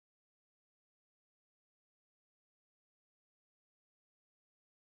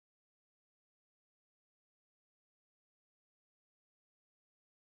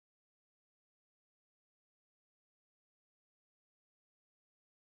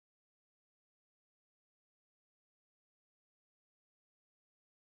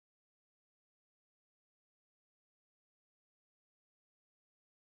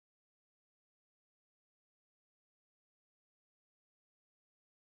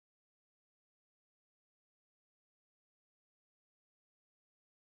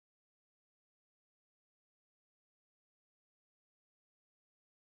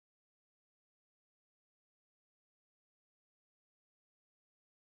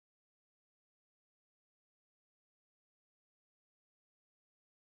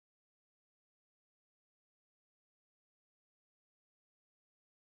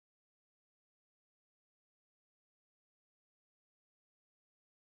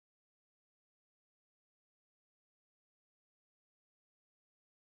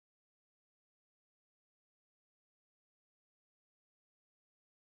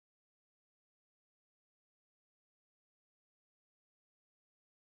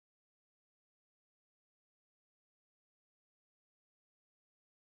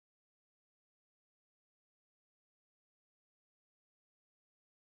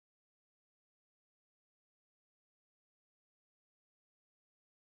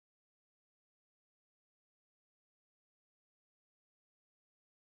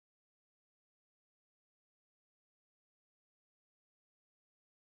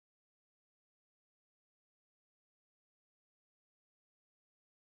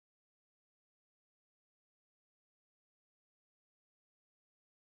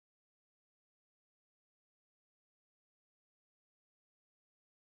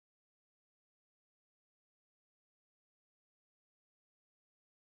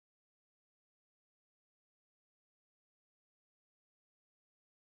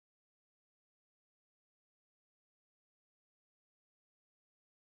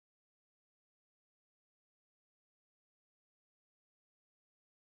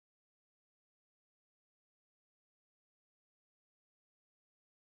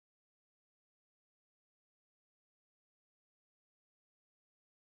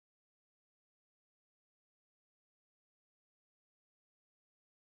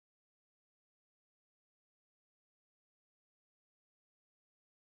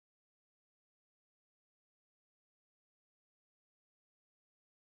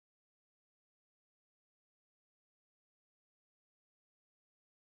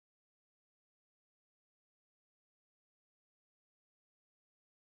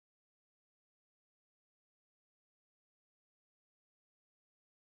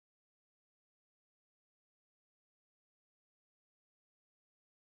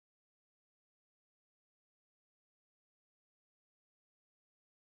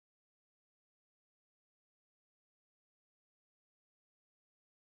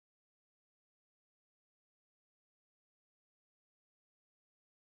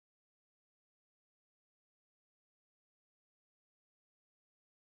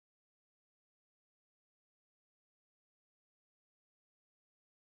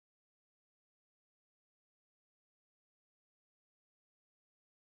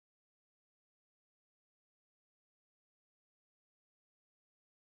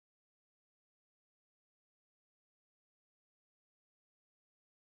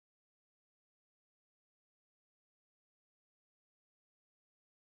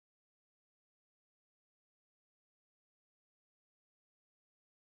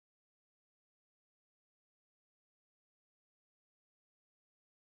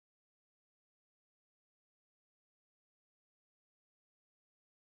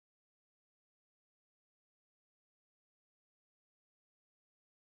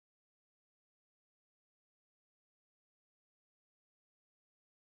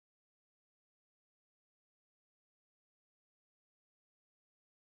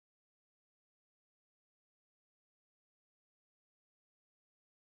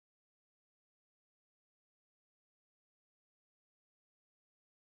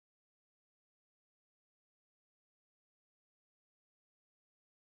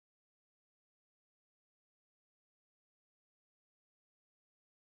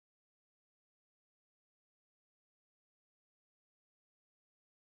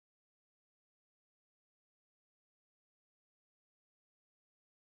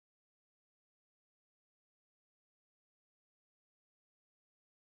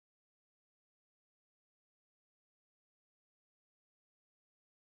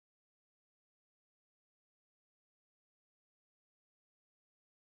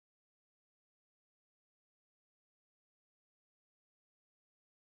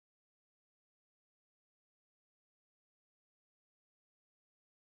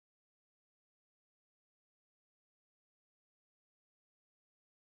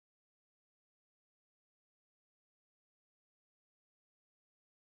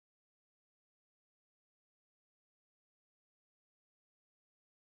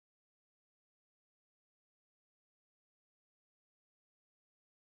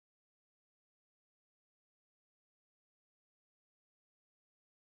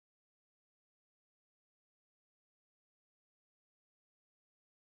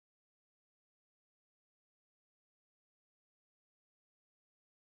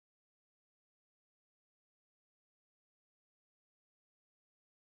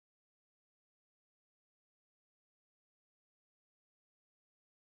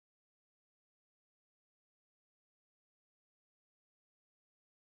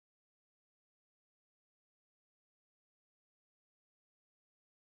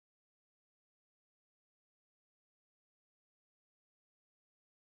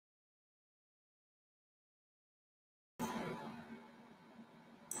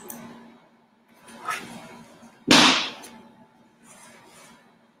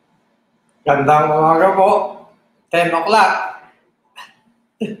Gandang umaga po. 10 o'clock.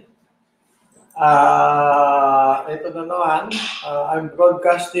 Ito na naman. I'm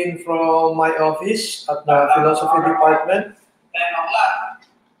broadcasting from my office at the Philosophy Department. 10 o'clock.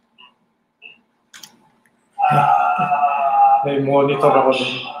 May monitor ako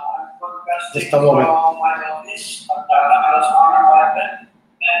dun. Just a moment. From my office at the Philosophy Department.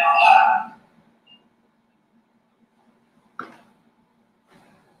 10 o'clock.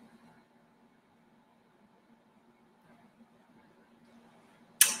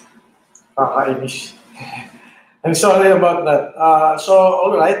 Kakainis. I'm sorry about that.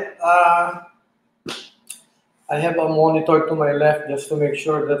 All right. I have a monitor to my left just to make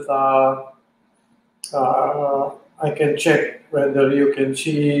sure that I can check whether you can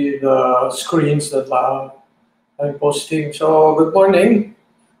see the screens that I'm posting. So, good morning.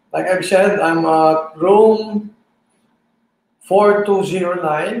 Like I've said, I'm at room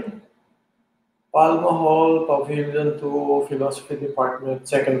 4209, Palma Hall, Pavilion 2, Philosophy Department,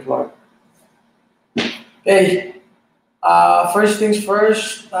 second floor. Okay, first things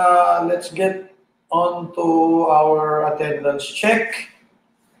first, let's get on to our attendance check.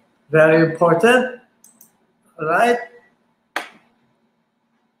 Very important. All right?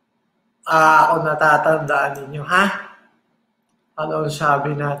 Kung natatandaan ninyo, ha? Ano ang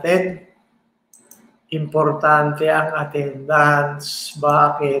sabi natin? Importante ang attendance.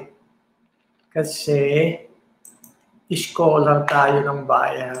 Bakit? Kasi scholar tayo ng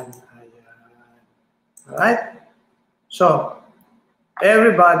bayan. Alright? So,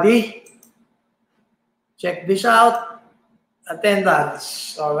 everybody, check this out.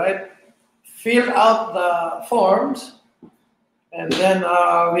 Attendance. Alright? Fill out the forms and then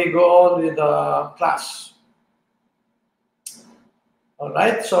we go on with the class.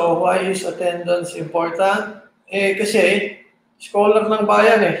 Alright? So, why is attendance important? Kasi scholar ng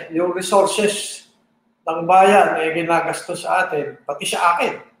bayan yung resources ng bayan ginagastos sa atin, pati sa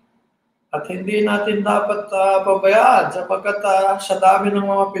akin. At hindi natin dapat pabayaan sapagkat sa dami ng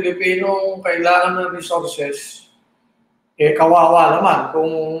mga Pilipinong kailangan ng resources, kawawa naman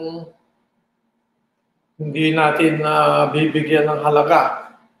kung hindi natin bibigyan ng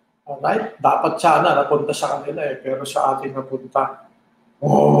halaga. Alright? Dapat sana napunta sa kanila pero sa atin napunta.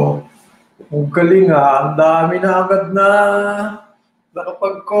 Oh, ang galing ang dami na agad na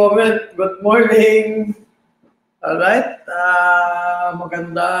nakapag-comment. Good morning! Alright,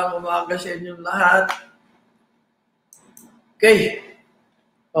 magandang umaga sa inyong lahat. Okay,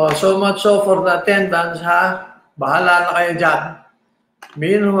 so much so for the attendance, ha? Bahala na kayo dyan.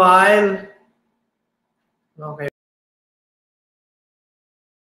 Meanwhile, okay.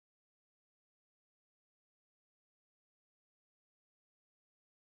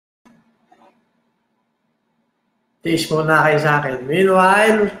 Tiis muna kayo sa akin.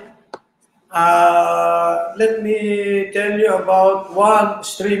 Meanwhile, let me tell you about one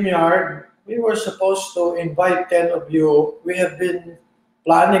StreamYard. We were supposed to invite 10 of you. We have been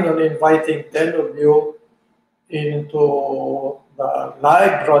planning on inviting 10 of you into the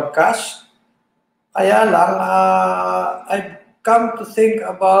live broadcast. Kaya lang, I've come to think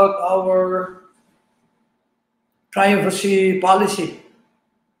about our privacy policy.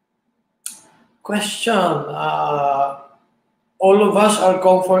 Question, all of us are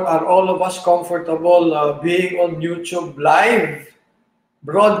comfortable being on YouTube live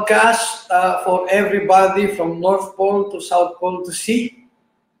broadcast for everybody from North Pole to South Pole to see?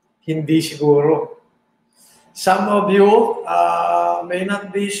 Hindi siguro. Some of you may not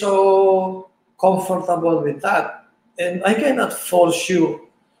be so comfortable with that, and I cannot force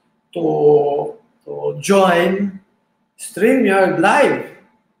you to join StreamYard live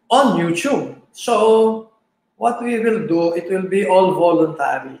on YouTube. So what we will do, it will be all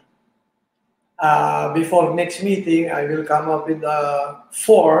voluntary. Before next meeting, I will come up with a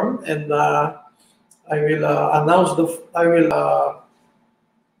form and I will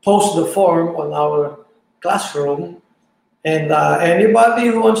post the form on our classroom. And anybody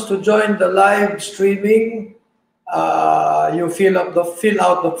who wants to join the live streaming, you fill out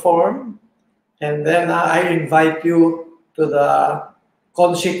the form, and then I invite you to the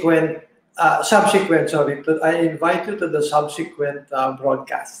I invite you to the subsequent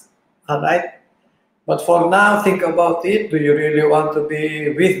broadcast. All right? But for now, think about it. Do you really want to be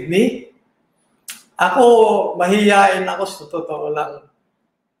with me? Ako, mahihain ako sa totoo lang.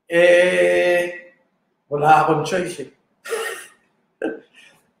 Wala akong choice.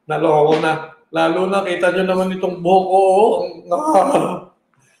 Naloko na. Lalo na, kita nyo naman itong buhok ko.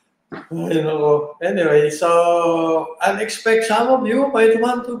 Anyway, so I'll expect some of you might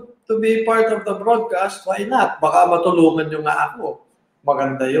want to be part of the broadcast. Why not? Baka matulungan nyo nga ako.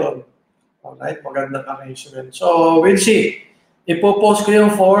 Maganda yon. Alright, magandang arrangement. So, we'll see. Ipopost ko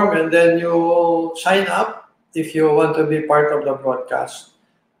yung form and then you sign up if you want to be part of the broadcast.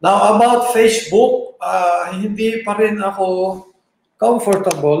 Now, about Facebook, hindi pa rin ako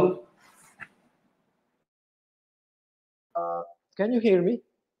comfortable. Can you hear me?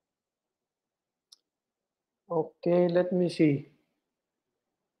 Okay, let me see.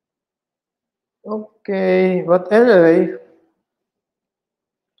 Okay, but anyway,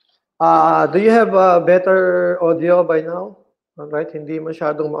 do you have a better audio by now? Alright, hindi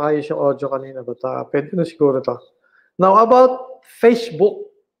masyadong maayos yung audio kanina, but pwede na siguro to. Now, about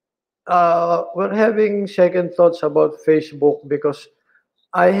Facebook, we're having second thoughts about Facebook because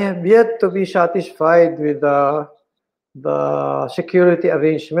I have yet to be satisfied with the security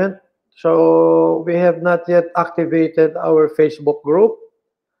arrangement. So we have not yet activated our Facebook group.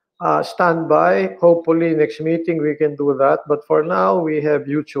 Stand by. Hopefully next meeting we can do that. But for now, we have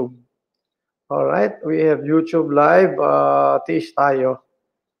YouTube. All right, we have YouTube live. Tiis tayo.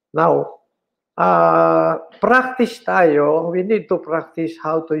 Now, practice tayo. We need to practice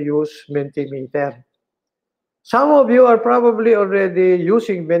how to use Mentimeter. Some of you are probably already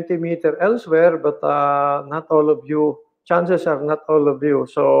using Mentimeter elsewhere, but not all of you. Chances are not all of you.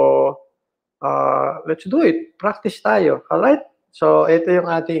 So, let's do it. Practice tayo. Alright? So, ito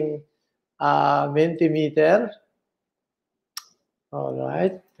yung ating Mentimeter.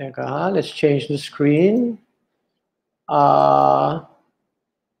 Alright. Teka, let's change the screen.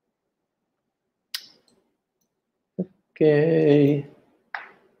 Okay.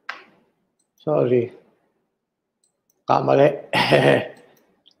 Sorry. Kamali.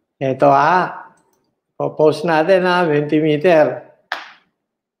 Ito po-post natin Mentimeter.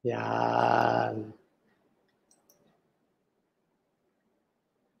 Yan.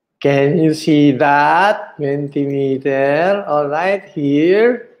 Can you see that? Mentimeter. All right,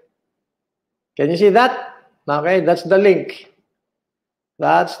 here. Can you see that? Okay, that's the link.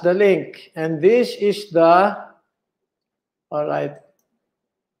 That's the link. And this is the, all right,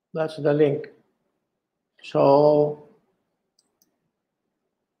 that's the link. So,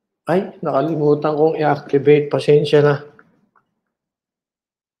 ay, nakalimutan kong i-activate. Pasensya na.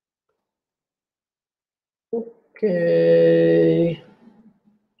 Okay.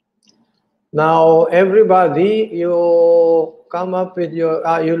 Now, everybody, you come up with your,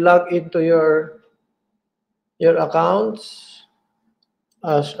 you log into your accounts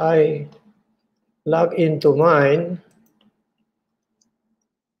as I log into mine.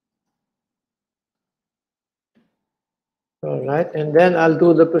 All right, and then I'll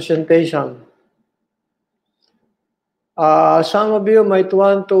do the presentation. Some of you might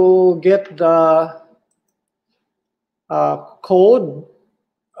want to get the code.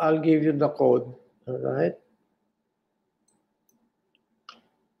 I'll give you the code. All right.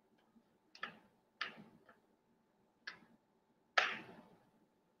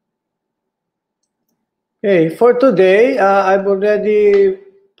 Okay, for today, I've already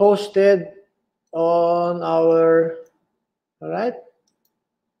posted on our, all right.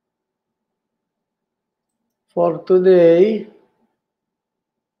 For today,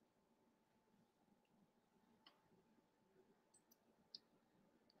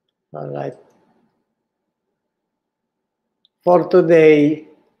 all right. For today,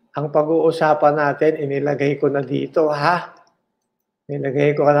 ang pag-uusapan natin, inilagay ko na dito, ha?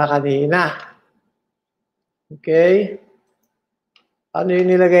 Inilagay ko na kanina. Okay? Ano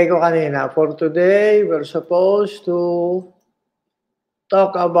yung nilagay ko kanina? For today, we're supposed to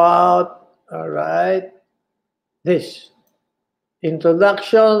talk about, all right, this.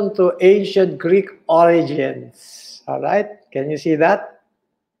 Introduction to ancient Greek origins. All right? Can you see that?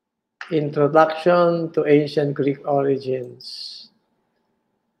 Introduction to ancient Greek origins.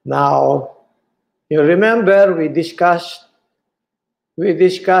 Now, you remember we discussed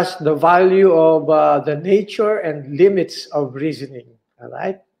the value of the nature and limits of reasoning. All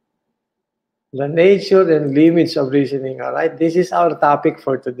right? The nature and limits of reasoning. All right? This is our topic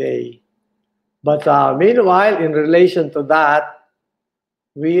for today. But meanwhile, in relation to that,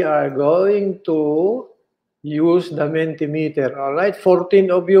 we are going to use the Mentimeter. All right?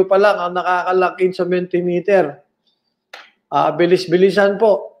 14 of you pa lang ang nakakalagin sa Mentimeter. Bilis-bilisan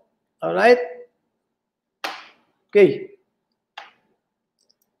po. All right? Okay.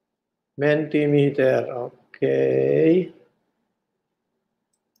 Mentimeter. Okay.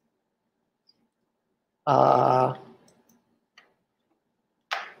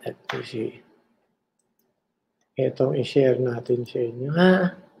 Let me see. Itong i-share natin sa inyo,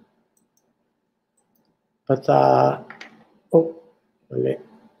 ha? But, mali.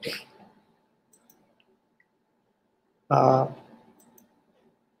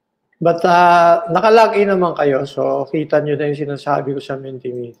 But nakalag in naman kayo, so kita nyo na yung sinasabi ko sa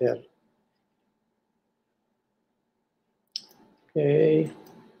Mentimeter. Okay.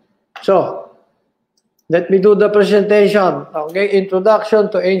 So, let me do the presentation. Okay,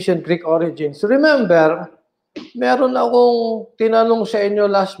 introduction to ancient Greek origins. Remember, meron akong tinanong sa inyo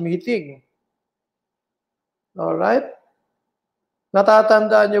last meeting. Alright?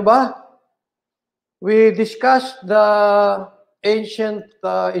 Natatandaan nyo ba? We discussed the ancient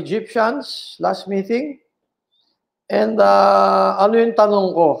Egyptians last meeting. And ano yung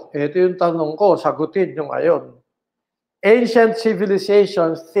tanong ko? Ito yung tanong ko, sagutin nyo ngayon. Ancient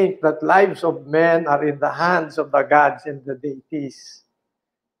civilizations think that lives of men are in the hands of the gods and the deities.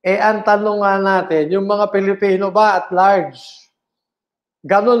 Ang tanong nga natin, yung mga Pilipino ba at large,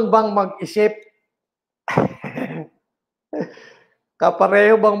 ganun bang mag-isip?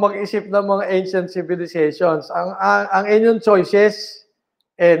 Kapareho bang mag-isip ng mga ancient civilizations? Ang inyong choices,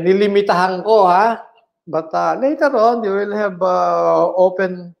 nilimitahan ko ha. But later on, you will have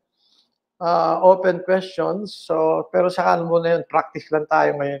open questions. So, pero saka muna yun, practice lang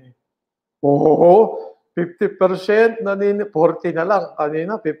tayo ngayon. Oo, 50% 40 na lang.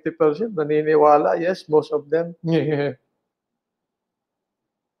 Kanina, 50% naniniwala. Yes, most of them.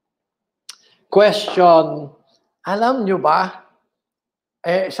 Question, alam nyo ba,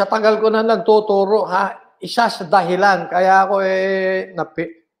 sa tagal ko na nagtuturo, isa sa dahilan, kaya ako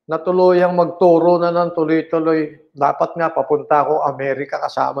natuluyang magturo na ng tuloy-tuloy. Dapat nga papunta ako Amerika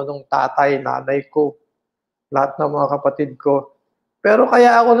kasama ng tatay, nanay ko, lahat ng mga kapatid ko. Pero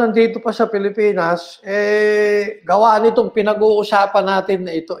kaya ako nandito pa sa Pilipinas, gawa nitong pinag-uusapan natin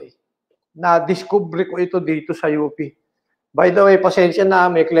na ito Na-discover ko ito dito sa UP. By the way, pasensya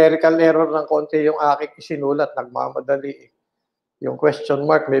na, may clerical error ng konti yung aking isinulat, nagmamadali Yung question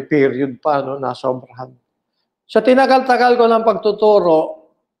mark, may period pa, nasobrahan. Sa tinagal-tagal ko ng pagtuturo,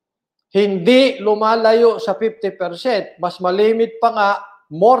 hindi lumalayo sa 50%. Mas malimit pa nga,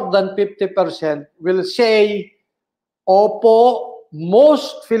 more than 50% will say, opo,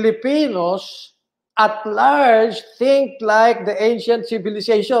 most Filipinos at large think like the ancient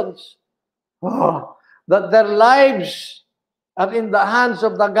civilizations. That their lives are in the hands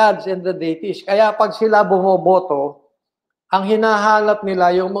of the gods and the deities. Kaya pag sila bumoboto, ang hinahanap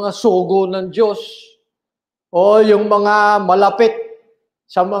nila yung mga sugo ng Diyos o yung mga malapit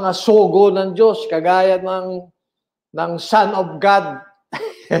sa mga sugo ng Diyos, kagaya ng Son of God.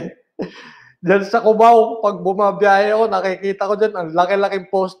 Diyan sa Cubao, pag bumabiyahe ako, nakikita ko dyan, ang laki-laking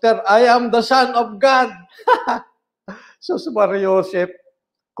poster, I am the Son of God. Sus Maria Joseph,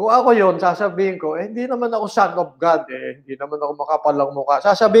 kung ako yon, sasabihin ko, hindi naman ako Son of God, hindi naman ako makapalang mukha.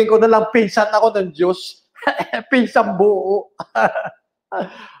 Sasabihin ko na lang, pinsan ako ng Diyos. Pinsang buo.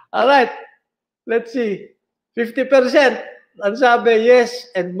 Alright, let's see. 50%. Ang sabi, yes,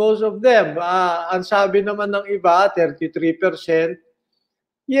 and most of them. Ang sabi naman ng iba, 33%.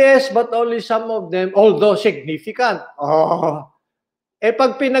 Yes, but only some of them, although significant.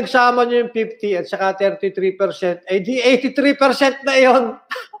 Pag pinagsama nyo yung 50 at saka 33%, di 83% na yon.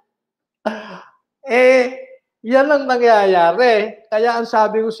 Yan ang nangyayari. Kaya ang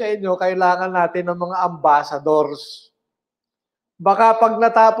sabi ko sa inyo, kailangan natin ng mga ambassadors. Baka pag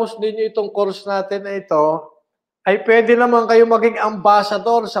natapos ninyo itong course natin na ito, ay pwede naman kayo maging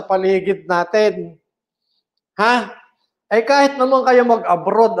ambassador sa paligid natin. Kahit naman kayo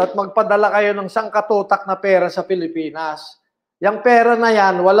mag-abroad at magpadala kayo ng sangkatutak na pera sa Pilipinas. Yung pera na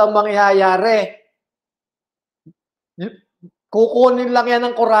yan, walang mangyayari. Kukunin lang yan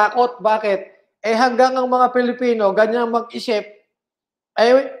ng kurakot. Bakit? Hanggang ang mga Pilipino, ganyan mag-isip,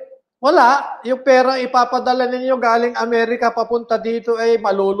 wala. Yung pera ipapadala ninyo galing Amerika papunta dito,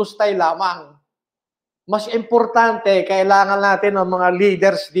 malulustay lamang. Mas importante, kailangan natin ng mga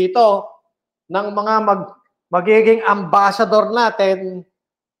leaders dito, ng mga magiging ambassador natin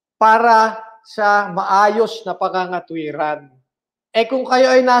para sa maayos na pangangatwiran. Kung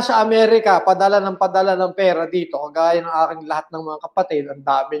kayo ay nasa Amerika, padala ng pera dito, kagaya ng aking lahat ng mga kapatid, ang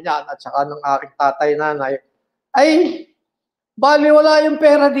dami niyan, at saka ng aking tatay, nanay, baliwala yung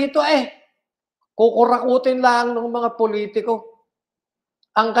pera dito Kukurakutin lang ng mga politiko.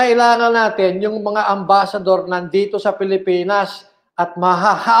 Ang kailangan natin, yung mga ambassador nandito sa Pilipinas at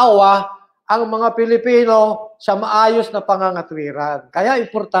mahahawa ang mga Pilipino sa maayos na pangangatwiran. Kaya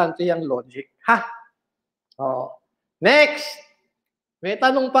importante yung logic. Next! May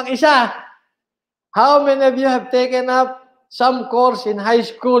tanong pang isa. How many of you have taken up some course in high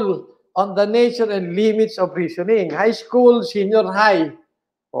school on the nature and limits of reasoning? High school, senior high.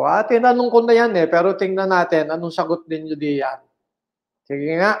 Tinanong ko na yan pero tingnan natin anong sagot ninyo diyan.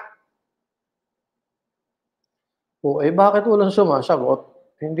 Sige nga. Bakit walang sumasagot?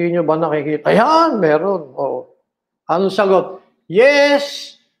 Hindi nyo ba nakikita? Yan, meron. Oh. Anong sagot?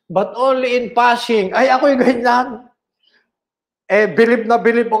 Yes, but only in passing. Ay, ako'y ganyan. Bilib na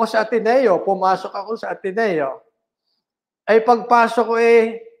bilib ako sa Ateneo. Pumasok ako sa Ateneo. Ay, pagpasok ko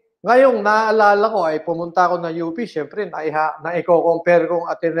ngayong naalala ko ay pumunta ako ng UP. Siyempre, na-compare kong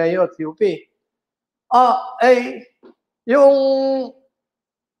Ateneo at UP. Yung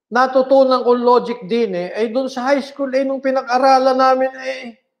natutunan kong logic din ay doon sa high school nung pinag-aralan namin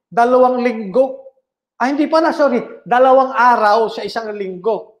 2 linggo. Hindi pala, sorry. 2 araw sa isang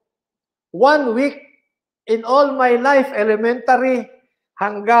linggo. 1 week in all my life, elementary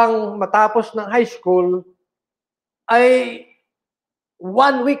hanggang matapos ng high school, ay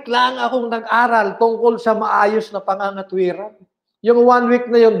 1 week lang akong nag-aral tungkol sa maayos na pangangatwiran. Yung 1 week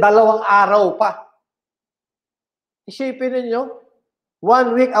na yun, 2 araw pa. Isipin ninyo,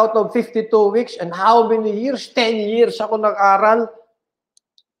 1 week out of 52 weeks and how many years? 10 years ako nag-aral.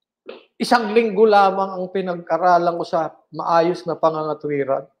 1 linggo lamang ang pinag-aralan ko sa maayos na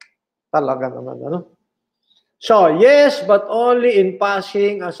pangangatwiran. Talaga naman, ano? So, yes, but only in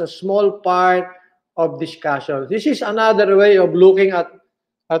passing as a small part of discussion. This is another way of looking at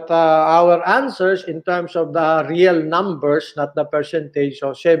our answers in terms of the real numbers, not the percentage.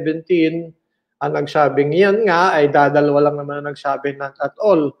 So, 17, ang nagsabing yan nga, ay dadalawa lang naman ang nagsabi not at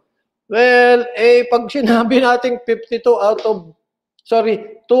all. Well, pag sinabi natin 1 out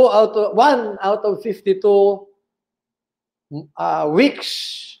of 52 weeks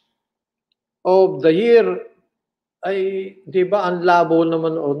of the year, ay, di ba, ang labo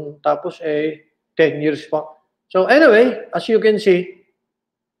naman noon. Tapos, 10 years pa. So, anyway, as you can see,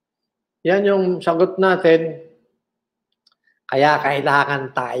 yan yung sagot natin. Kaya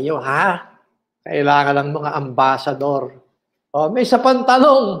kailangan tayo, ha? Kailangan ng mga ambassador. May isa pang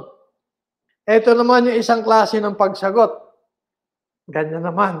tanong. Ito naman yung isang klase ng pagsagot. Ganyan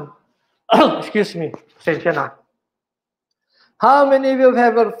naman. Excuse me. Pasensya na. How many of you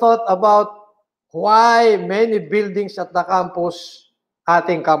have ever thought about why many buildings at the campus,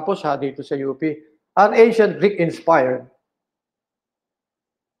 ating campus dito sa UP, are ancient Greek inspired?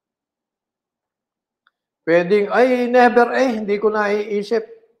 Pwedeng, never hindi ko naiisip.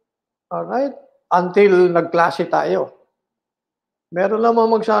 Alright? Until nagklase tayo. Meron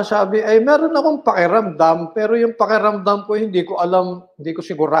naman magsasabi, meron akong pakiramdam, pero yung pakiramdam ko, hindi ko alam, hindi ko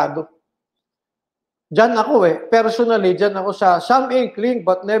sigurado. Diyan ako personally, diyan ako sa some inkling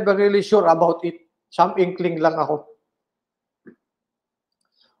but never really sure about it. Some inkling lang ako.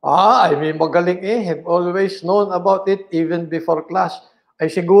 May magaling have always known about it even before class.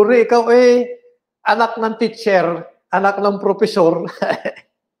 Siguro ikaw anak ng teacher, anak ng profesor.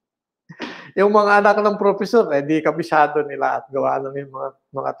 Yung mga anak ng profesor, di kabisado nila at gawa ng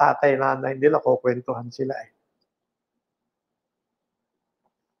mga tatay, nanay nila, kukwentuhan sila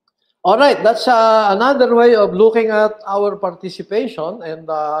Alright, that's another way of looking at our participation. And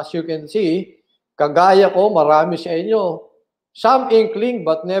as you can see, kagaya ko, marami sa inyo, some inkling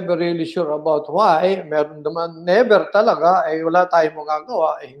but never really sure about why. Meron naman never talaga, wala tayong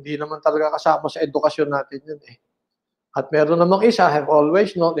magagawa. Hindi naman talaga kasama sa edukasyon natin yun At meron namang isa, have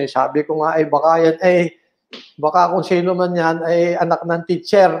always known, sabi ko nga baka yan baka kung sino man yan anak ng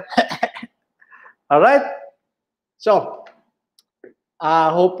teacher. Alright? So,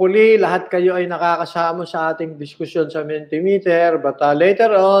 hopefully, lahat kayo ay nakakasama sa ating diskusyon sa Mentimeter. But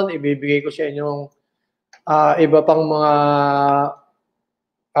later on, ibibigay ko sa inyong iba pang mga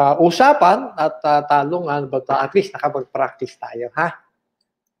usapan at talungan. But at least nakapag-practice tayo, ha?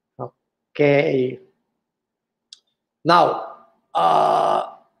 Okay. Now,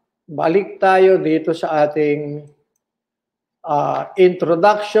 balik tayo dito sa ating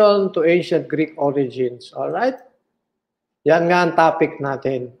Introduction to Ancient Greek Origins. Alright? Yan nga ang topic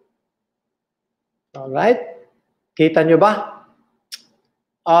natin. Alright? Kita nyo ba?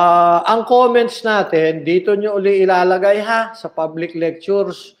 Ang comments natin, dito nyo uli ilalagay sa public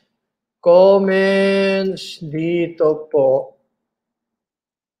lectures. Comments dito po.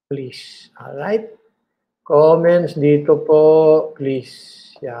 Please. Alright? Comments dito po. Please.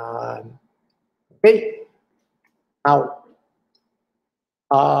 Yan. Okay. Now,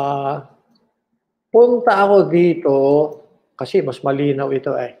 punta ako dito kasi mas malinaw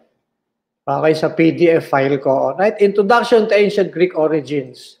ito Okay, sa PDF file ko. Right? Introduction to Ancient Greek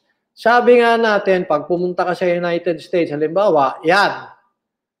Origins. Sabi nga natin, pag pumunta ka sa United States, halimbawa, yan,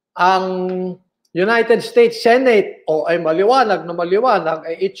 ang United States Senate, ay maliwanag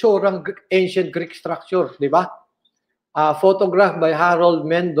ay itsurang ancient Greek structure, di ba? Photographed by Harold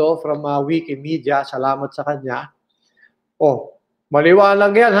Mendo from Wikimedia. Salamat sa kanya.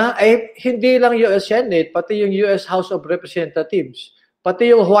 Maliwanag yan, hindi lang US Senate, pati yung US House of Representatives.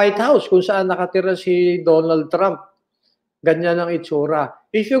 Pati yung White House, kung saan nakatira si Donald Trump, ganyan ang itsura.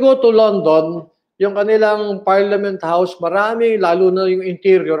 If you go to London, yung kanilang Parliament House, marami, lalo na yung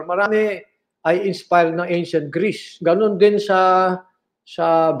interior, marami ay inspired ng ancient Greece. Ganon din sa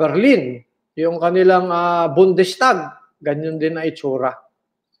Berlin, yung kanilang Bundestag, ganyan din ang itsura.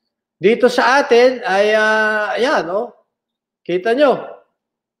 Dito sa atin ay, ayan, oh, kita nyo.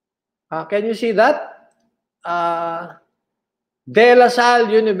 Can you see that? De La Salle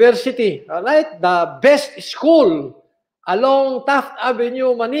University, alright? The best school along Taft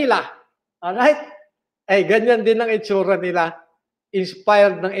Avenue, Manila. Alright? Eh, ganyan din ang itsura nila.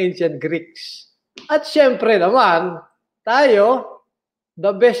 Inspired ng ancient Greeks. At syempre naman, tayo,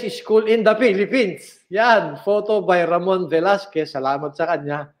 the best school in the Philippines. Yan, photo by Ramon Velasquez. Salamat sa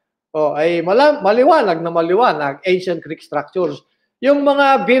kanya. O, ay maliwanag na maliwanag, ancient Greek structures. Yung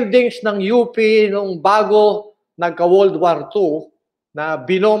mga buildings ng UP nung bago nagka-World War II na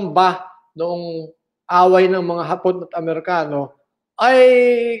binomba noong away ng mga Hapon at Amerikano, ay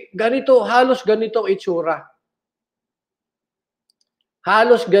ganito, halos ganito ang itsura.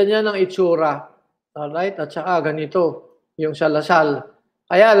 Halos ganyan ang itsura. Alright? At saka ganito, yung sa Lasal.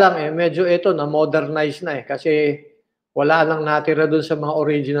 Kaya lang medyo ito na modernize na kasi wala nang natira dun sa mga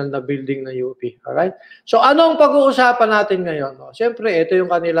original na building na UP. Alright? So anong pag-uusapan natin ngayon? Siyempre, ito yung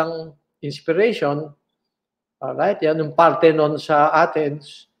kanilang inspiration. Alright? Yan yung Parthenon sa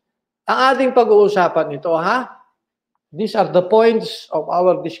Athens. Ang ating pag-uusapan ito, These are the points of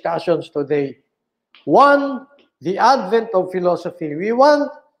our discussions today. One, the advent of philosophy. We want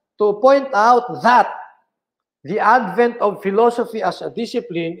to point out that the advent of philosophy as a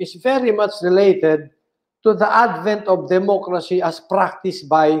discipline is very much related to the advent of democracy as practiced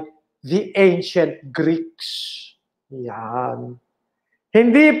by the ancient Greeks. Yan.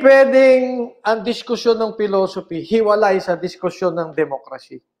 Hindi pwedeng ang diskusyon ng philosophy hiwalay sa diskusyon ng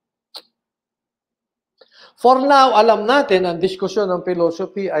democracy. For now, alam natin ang diskusyon ng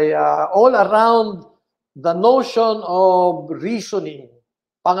philosophy ay all around the notion of reasoning,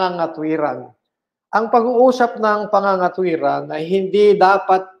 pangangatwiran. Ang pag-uusap ng pangangatwiran ay hindi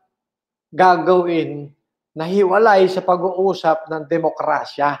dapat gagawin na hiwalay sa pag-uusap ng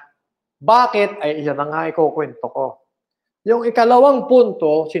demokrasya. Bakit? Ay iyan na nga ikukwento ko. Yung ikalawang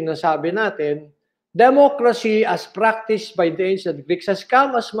punto, sinasabi natin, democracy as practiced by the ancient Greeks has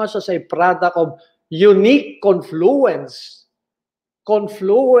come as much as a product of unique confluence.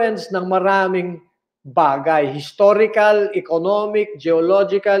 Confluence ng maraming bagay. Historical, economic,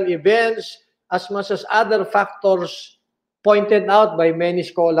 geological events, as much as other factors pointed out by many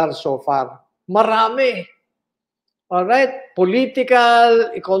scholars so far. Marami. Alright?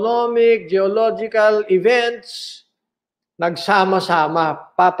 Political, economic, geological events,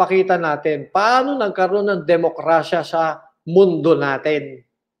 nagsama-sama, papakita natin paano nagkaroon ng demokrasya sa mundo natin.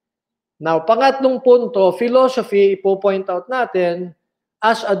 Now, pangatlong punto, philosophy, ipo-point out natin,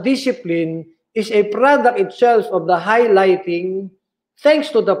 as a discipline, is a product itself of the highlighting,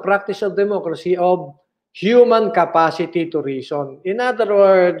 thanks to the practice of democracy, of human capacity to reason. In other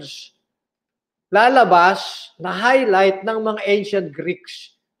words, lalabas na highlight ng mga ancient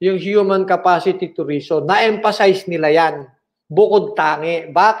Greeks yung human capacity to reason. Na-emphasize nila yan. Bukod tangi.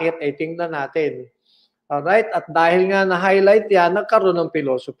 Bakit? Ay tingnan natin. Alright? At dahil nga na-highlight yan, nagkaroon ng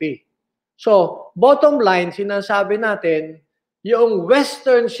philosophy. So, bottom line, sinasabi natin, yung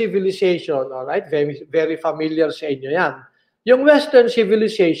Western civilization, alright? Very, very familiar sa inyo yan. Yung Western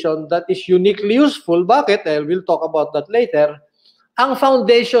civilization that is uniquely useful, bakit? We'll talk about that later. Ang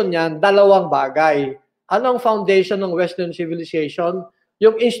foundation niyan, dalawang bagay. Anong foundation ng Western civilization?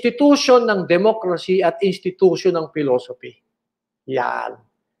 Yung institution ng democracy at institution ng philosophy. Yan.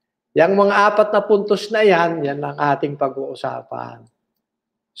 Yang mga apat na puntos na yan, yan ang ating pag-uusapan.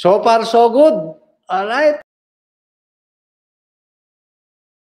 So far, so good. Alright?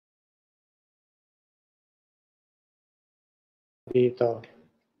 Dito.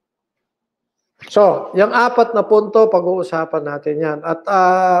 So, yung apat na punto, pag-uusapan natin yan. At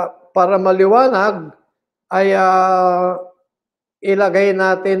para maliwanag, ay ilagay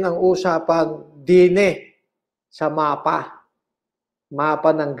natin ang usapan dine sa mapa.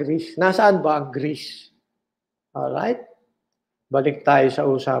 Mapa ng Greece. Nasaan ba ang Greece? Alright? Balik tayo sa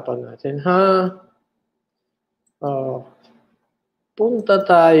usapan natin, punta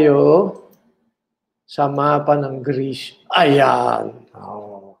tayo sa mapa ng Greece. Ayan.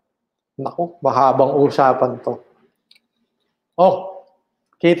 Naku, mahabang usapan to.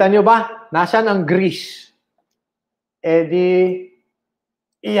 Kita nyo ba? Nasaan ang Greece?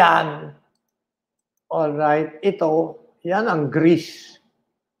 Iyan. Alright, ito, yan ang Greece.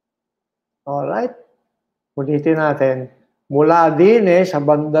 Alright? Ulitin natin. Mula din sa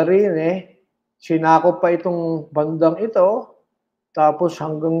banda rin sinakop pa itong bandang ito, tapos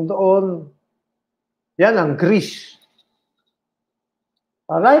hanggang doon, yan ang Greece.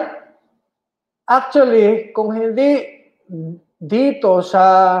 Alright? Actually, kung hindi dito sa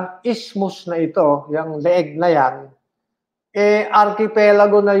isthmus na ito, yung leeg na yan,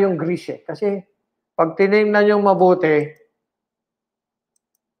 archipelago na yung Greece. Kasi pag tinignan yung mabuti,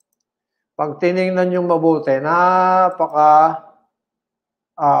 ano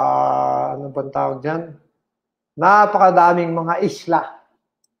bang tawag dyan? Napakadaming mga isla.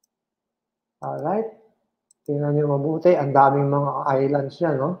 Alright? Tingnan nyo mabuti, ang daming mga islands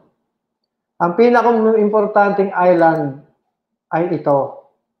yan, no? Ang pinaka-importanting island ay ito.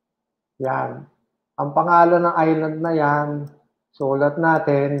 Yan. Ang pangalan ng island na yan, sulat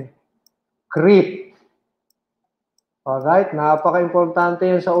natin, Crete. Alright? Napaka-importante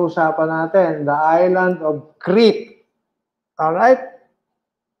yan sa usapan natin. The island of Crete. Alright?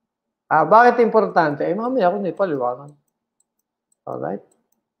 Bakit importante? Mamaya ako paliwanag. Alright?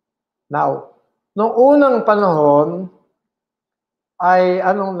 Now, noong unang panahon, ay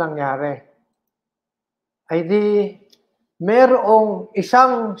anong nangyari? Ay di, merong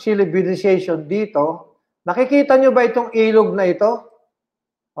isang civilization dito. Nakikita nyo ba itong ilog na ito?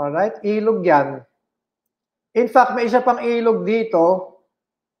 Alright? Ilog yan. In fact, may isa pang ilog dito.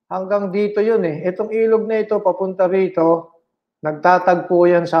 Hanggang dito yun Itong ilog na ito, papunta rito, nagtatagpo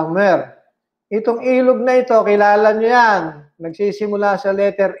yan somewhere. Itong ilog na ito, kilala nyo yan. Nagsisimula sa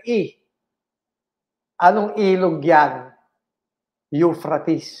letter E. Anong ilog yan?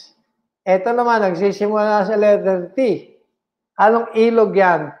 Euphrates. Ito naman, nagsisimula sa letter T. Anong ilog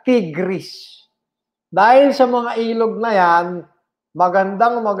yan? Tigris. Dahil sa mga ilog na yan,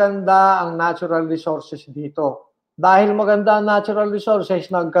 magandang-maganda ang natural resources dito. Dahil maganda ang natural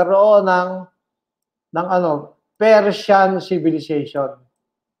resources, nagkaroon ng Persian civilization.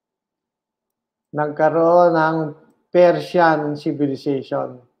 Nagkaroon ng Persian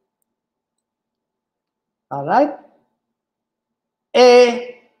civilization. Alright?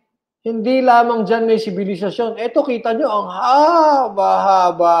 Hindi lamang dyan may sibilisasyon. Ito, kita nyo, ang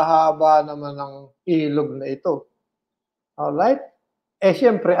haba naman ng ilog na ito. Alright?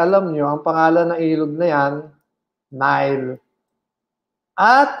 Siyempre, alam nyo, ang pangalan ng ilog na yan, Nile.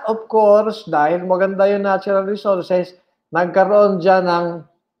 At, of course, dahil maganda yung natural resources, nagkaroon dyan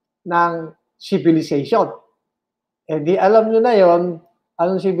ng civilization. Di alam nyo na yon,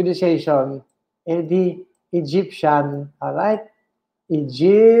 anong civilization? Di Egyptian. Alright?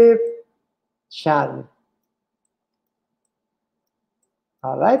 Egyptian.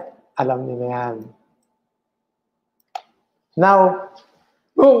 Alright? Alam niyo na yan. Now,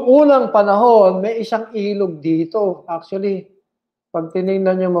 noong unang panahon, may isang ilog dito. Actually, pag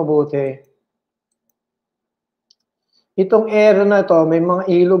tinignan niyo mabuti, itong area na ito, may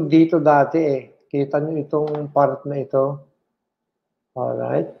mga ilog dito dati Kita niyo itong part na ito.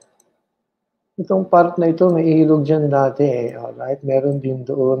 Alright? Itong part na ito, may ilog dyan dati Alright? Meron din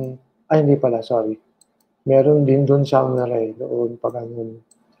doon. Ay, hindi pala, sorry. Meron din doon somewhere doon pa ganun.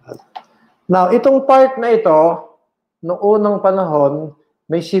 Now, itong part na ito, noong unang panahon,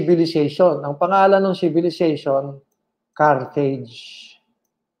 may civilization. Ang pangalan ng civilization, Carthage.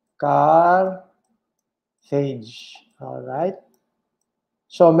 Carthage. Alright?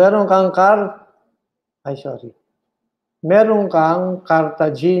 So, meron kang meron kang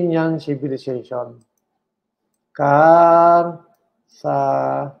Carthaginian civilization.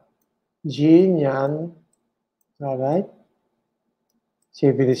 Carthaginian, alright?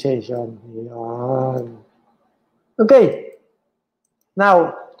 Civilization. Yan. Okay.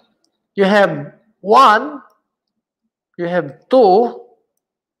 Now, you have 1, you have 2,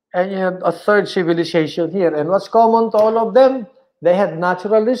 and you have a third civilization here. And what's common to all of them? They had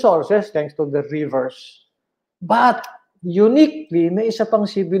natural resources thanks to the rivers. But, uniquely, may isa pang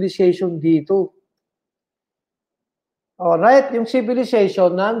civilization dito. Alright, yung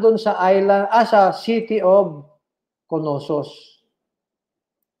civilization nandun sa sa city of Knossos.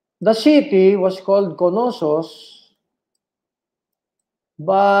 The city was called Knossos,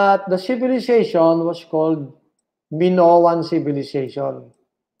 but the civilization was called Minoan civilization.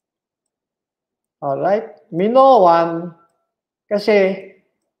 Alright, Minoan, kasi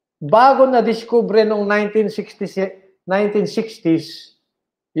bago na-discover noong 1960s,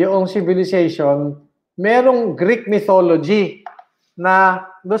 yung civilization, merong Greek mythology na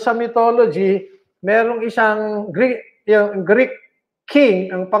doon sa mythology, merong isang yung Greek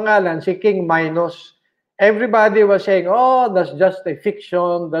king, ang pangalan, si King Minos. Everybody was saying, oh, that's just a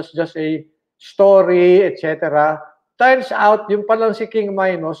fiction, that's just a story, etc. Turns out, yung palang si King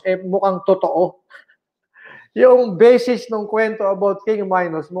Minos, mukhang totoo. Yung basis ng kwento about King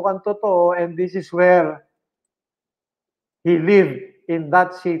Minos mukhang totoo, and this is where he lived, in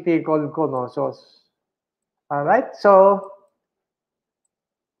that city called Knossos. Alright? So,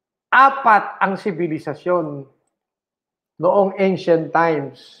 apat ang sibilisasyon noong ancient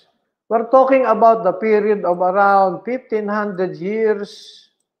times. We're talking about the period of around 1500 years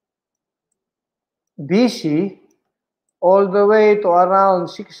BC all the way to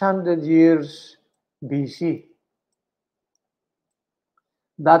around 600 years BC.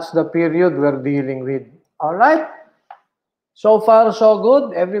 That's the period we're dealing with. All right? So far, so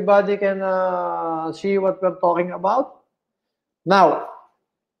good. Everybody can see what we're talking about. Now,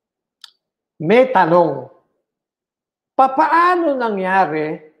 may tanong. Papaano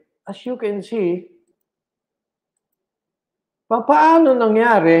nangyari, as you can see, papaano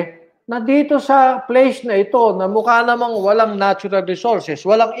nangyari na dito sa place na ito na mukha namang walang natural resources,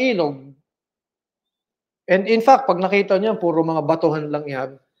 walang ilog. And in fact, pag nakita niyo, puro mga batuhan lang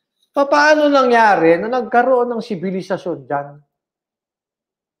yan. Paano nangyari na nagkaroon ng sibilisasyon dyan?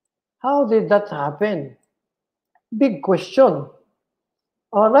 How did that happen? Big question.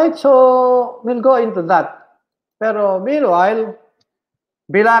 Alright, so we'll go into that. Pero meanwhile,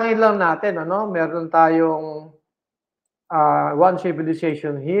 bilangin lang natin, ano? Meron tayong one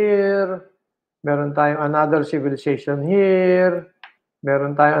civilization here, meron tayong another civilization here,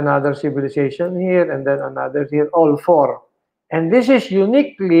 meron tayong another civilization here, and then another here, all four. And this is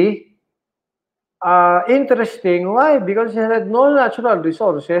uniquely interesting. Why? Because it had no natural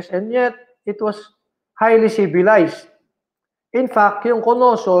resources, and yet it was highly civilized. In fact, yung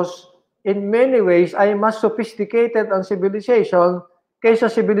Knossos, in many ways, ay mas sophisticated ang civilization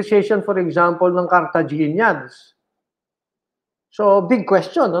kaysa civilization, for example, ng Carthaginians. So, big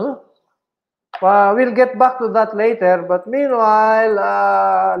question, no? We'll get back to that later, but meanwhile,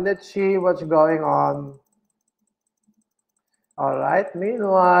 let's see what's going on. All right,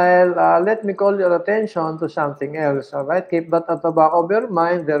 meanwhile, let me call your attention to something else. All right, keep that at the back of your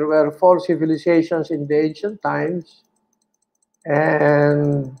mind. There were four civilizations in the ancient times,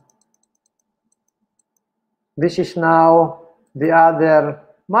 and this is now the other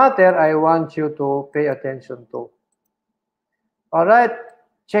matter I want you to pay attention to. All right,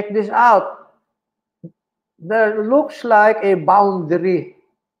 check this out. There looks like a boundary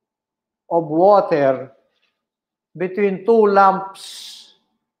of water between two lumps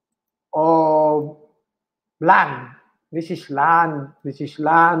of land. This is land, this is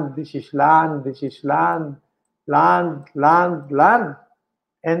land, this is land, this is land, land, land, land.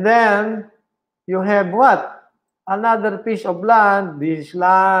 And then you have what? Another piece of land. This is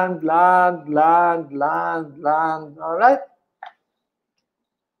land, land, land, land, land. All right?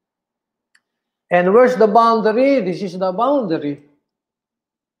 And where's the boundary? This is the boundary.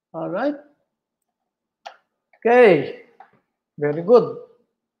 All right? Okay. Very good.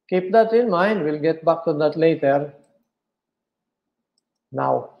 Keep that in mind. We'll get back to that later.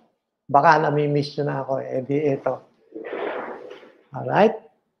 Now, baka nami-miss nyo na ako. Eh, di ito. All right?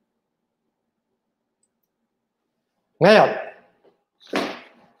 Ngayon,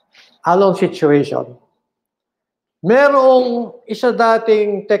 anong situation? Merong isa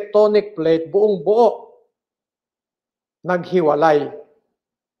dating tectonic plate, buong buo, naghiwalay.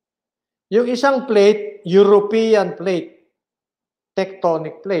 Yung isang plate, European plate,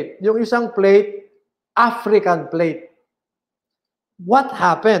 tectonic plate. Yung isang plate, African plate. What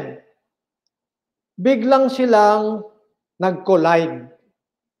happened? Biglang silang nag-collide.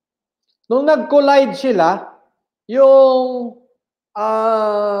 Nung nag-collide sila, yung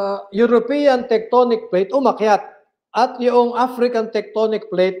European tectonic plate umakyat at yung African tectonic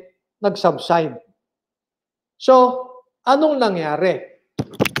plate nag-subside. So, anong nangyari?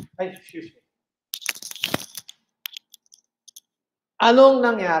 Ay, excuse me. Anong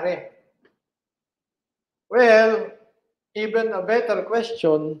nangyari? Well, even a better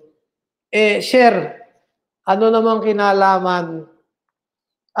question, sir, ano namang kinalaman?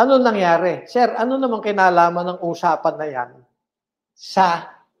 Ano nangyari? Sir, ano namang kinalaman ng usapan na yan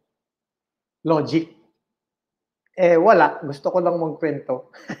sa logic? Wala. Gusto ko lang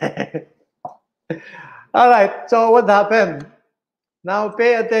magkwento. Alright, so what happened? Now,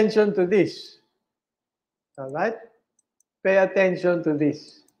 pay attention to this. Alright? Pay attention to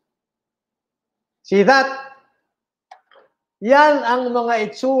this. See that? Yan ang mga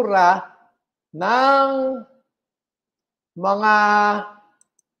itsura ng mga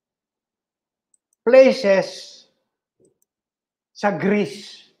places sa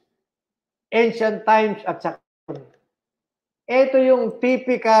Greece. Ancient times at sa ito yung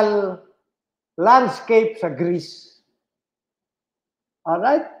typical landscape sa Greece.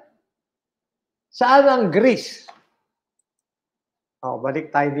 Alright? Saan ang Greece? Oh, balik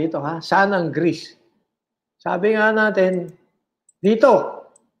tayo dito ha. Saan ang Greece? Sabi nga natin, dito.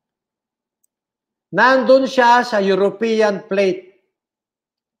 Nandun siya sa European plate.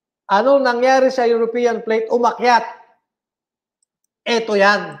 Anong nangyari sa European plate? Umakyat. Ito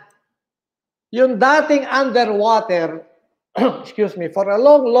yan. Yung dating underwater, excuse me, for a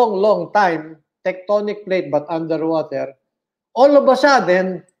long, long, long time, tectonic plate but underwater, all of a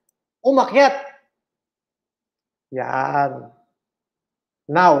sudden, umakyat. Yan.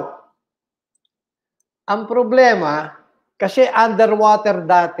 Now, ang problema, kasi underwater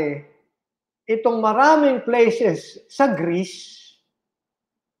dati, itong maraming places sa Greece,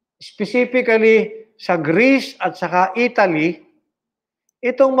 specifically sa Greece at saka Italy,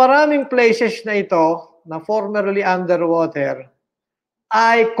 itong maraming places na ito, na formerly underwater,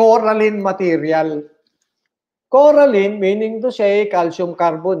 ay coralline material. Coralline, meaning to say calcium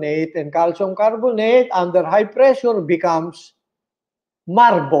carbonate, and calcium carbonate under high pressure becomes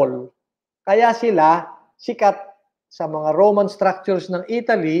marble. Kaya sila sikat sa mga Roman structures ng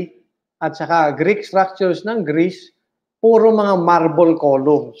Italy at saka Greek structures ng Greece, puro mga marble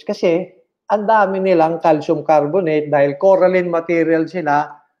columns. Kasi ang dami nilang calcium carbonate dahil coralline material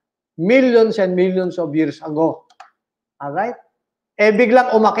sila millions and millions of years ago. Alright? Eh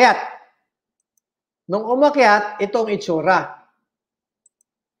biglang umakyat. Nung umakyat, itong itsura.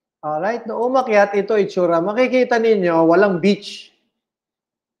 Alright? Nung umakyat, ito itsura. Makikita ninyo, walang beach.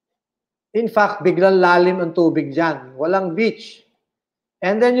 In fact, biglang lalim ang tubig dyan. Walang beach.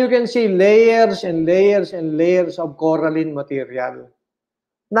 And then you can see layers and layers and layers of coralline material.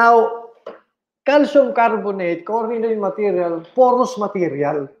 Now, calcium carbonate, coralline material, porous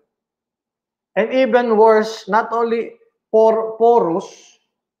material. And even worse, not only porous,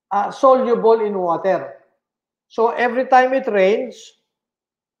 soluble in water. So every time it rains,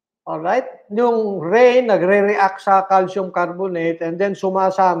 alright, yung rain nagre-react sa calcium carbonate and then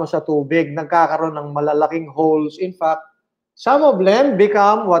sumasama sa tubig, nagkakaroon ng malalaking holes. In fact, some of them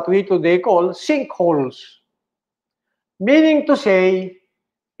become what we today call sinkholes. Meaning to say,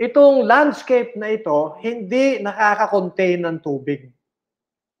 itong landscape na ito, hindi nakaka-contain ng tubig.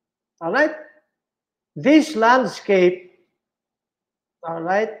 Alright? This landscape,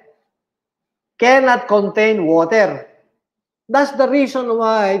 alright, cannot contain water. That's the reason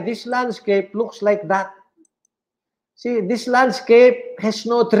why this landscape looks like that. See, this landscape has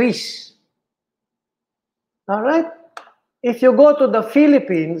no trees. Alright? If you go to the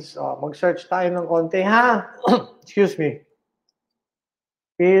Philippines, mag-search tayo ng konti, ha? Excuse me.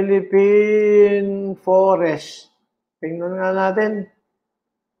 Philippine forest. Tingnan nga natin.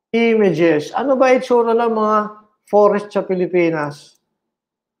 Images. Ano ba itsura ng mga forest sa Pilipinas?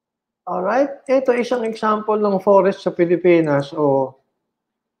 Alright? Ito isang example ng forest sa Pilipinas.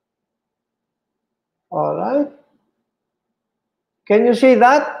 Alright? Can you see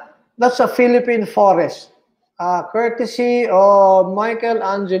that? That's a Philippine forest. Courtesy of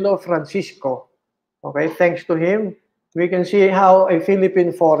Michelangelo Francisco. Okay, thanks to him, we can see how a Philippine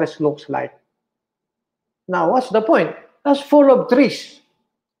forest looks like. Now, what's the point? That's full of trees.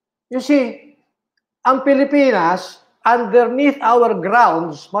 You see, ang Pilipinas, underneath our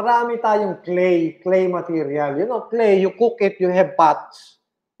grounds, marami tayong clay material. You know, clay, you cook it, you have pots,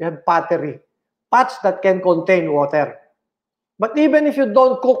 you have pottery. Pots that can contain water. But even if you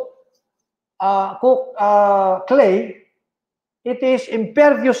don't cook clay, it is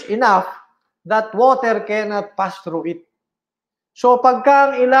impervious enough that water cannot pass through it. So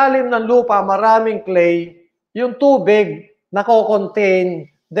pagka ang ilalim ng lupa maraming clay, yung tubig nako-contain,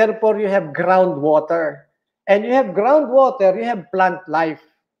 therefore you have groundwater. And you have groundwater, you have plant life.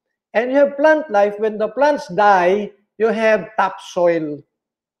 And you have plant life, when the plants die, you have topsoil.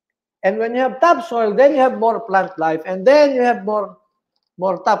 And when you have topsoil, then you have more plant life. And then you have more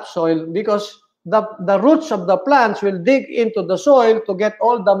topsoil because the roots of the plants will dig into the soil to get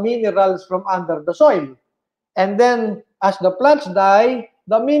all the minerals from under the soil. And then, as the plants die,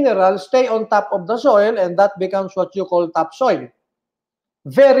 the minerals stay on top of the soil and that becomes what you call topsoil.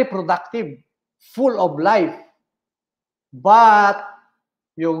 Very productive, full of life. But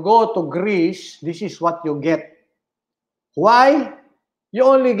you go to Greece, this is what you get. Why? You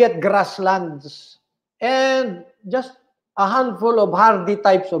only get grasslands and just a handful of hardy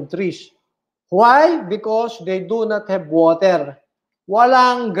types of trees. Why? Because they do not have water.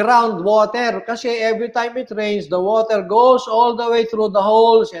 Walang groundwater kasi every time it rains, the water goes all the way through the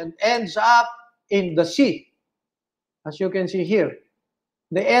holes and ends up in the sea. As you can see here,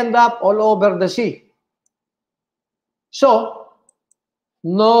 they end up all over the sea. So,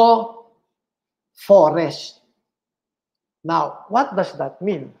 no forest. Now, what does that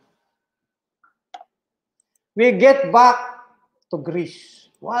mean? we get back to Greece.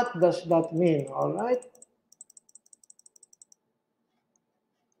 What does that mean? All right.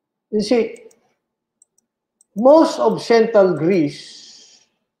 You see, most of central Greece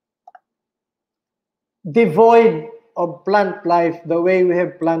devoid of plant life the way we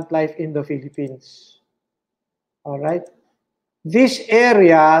have plant life in the Philippines. All right. These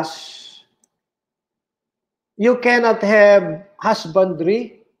areas, you cannot have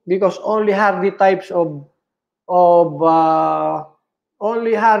husbandry because of only hardy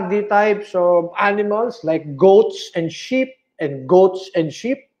types of animals like goats and sheep and goats and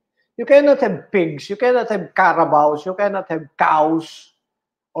sheep. You cannot have pigs, you cannot have carabaos, you cannot have cows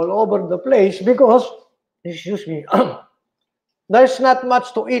all over the place because, excuse me, there's not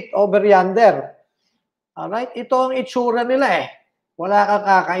much to eat over yonder. Alright? Ito ang itsura nila eh. Wala kang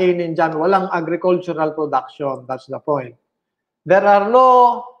kakainin dyan. Walang agricultural production. That's the point. There are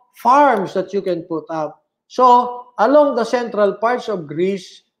no farms that you can put up. So, along the central parts of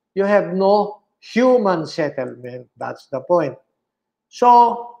Greece, you have no human settlement. That's the point.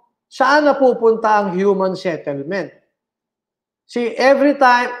 So, saan napupunta ang human settlement? See, every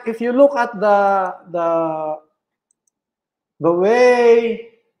time, if you look at the way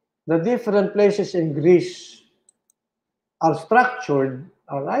the different places in Greece are structured,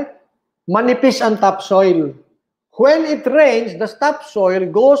 all right? Manipis ang topsoil. When it rains, the topsoil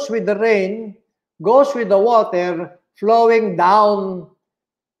goes with the rain, goes with the water flowing down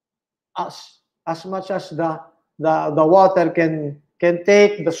as much as the water can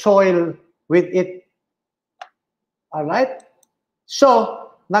take the soil with it. All right? So,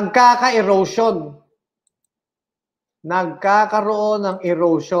 nagkaka-erosion. Nagkakaroon ng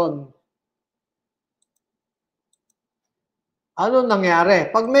erosion. Ano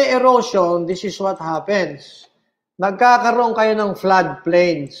nangyari? Pag may erosion, this is what happens. Nagkakaroon kayo ng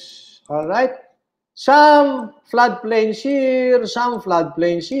floodplains. Alright? Some floodplains here, some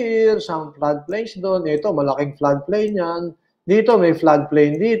floodplains here, some floodplains doon. Ito, malaking floodplain yan. Dito may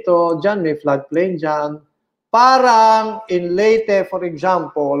floodplain dito. Diyan may floodplain dyan. Parang in Leyte, for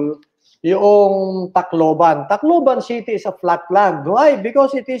example, yung Tacloban. Tacloban City is a flatland. Why?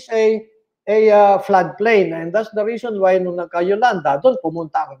 Because it is a floodplain. And that's the reason why nung nagka-Yolanda, doon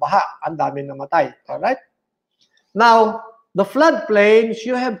pumunta ang baha. Ang dami namatay. Alright? Now, the floodplains,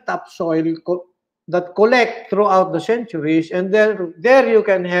 you have topsoil that collect throughout the centuries, and there you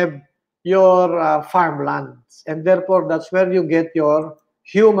can have your farmlands. And therefore, that's where you get your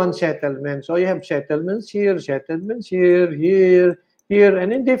human settlements. So you have settlements here, here,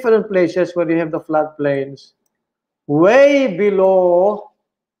 and in different places where you have the floodplains, way below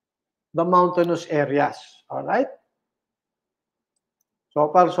the mountainous areas. All right? So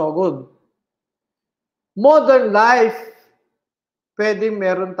far, so good. Modern life, pwedeng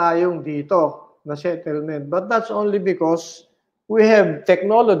meron tayong dito na settlement. But that's only because we have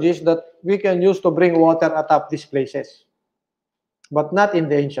technologies that we can use to bring water atop these places. But not in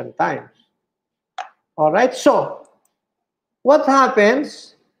the ancient times. All right? So, what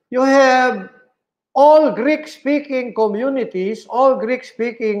happens? You have all Greek-speaking communities, all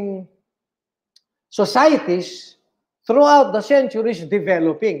Greek-speaking societies throughout the centuries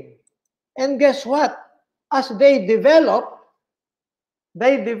developing. And guess what? As they develop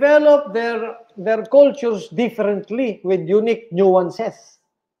their cultures differently with unique nuances.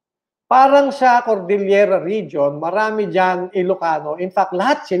 Parang sa Cordillera region, marami dyan Ilocano. In fact,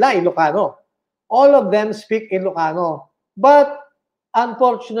 lahat sila Ilocano. All of them speak Ilocano. But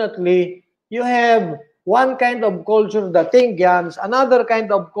unfortunately, you have one kind of culture, the Tingyans, another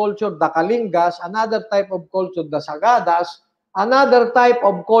kind of culture, the Kalingas, another type of culture, the Sagadas, another type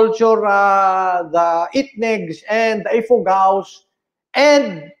of culture, the Itnegs and the Ifugaos.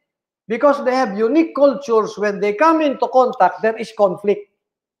 And because they have unique cultures, when they come into contact, there is conflict.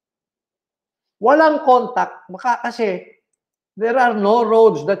 Walang contact, kasi there are no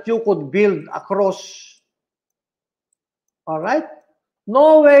roads that you could build across. All right?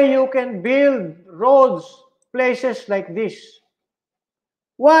 No way you can build roads, places like this.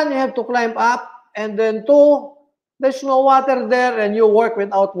 One, you have to climb up, and then two, there's no water there and you work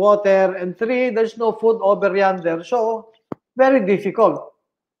without water, and three, there's no food over yonder. So, very difficult.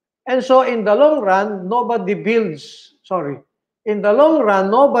 And so, in the long run, nobody builds roads.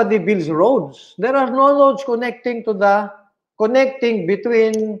 There are no roads connecting the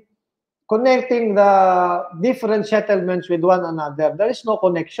different settlements with one another. There is no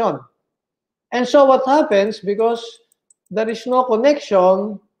connection. And so what happens, because there is no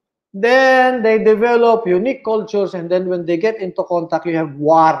connection, then they develop unique cultures, and then when they get into contact, you have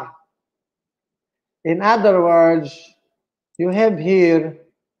war. In other words, you have here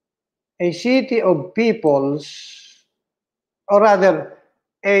a city of peoples, or rather,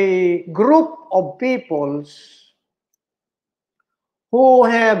 a group of peoples who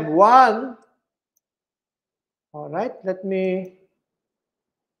have one. All right, let me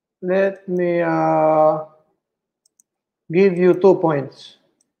give you 2 points.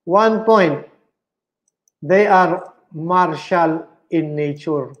 1 point, they are martial in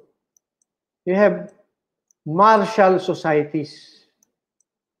nature. You have martial societies.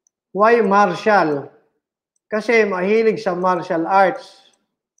 Why martial? Kasi mahilig sa martial arts.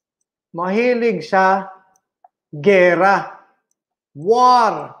 Mahilig sa gera,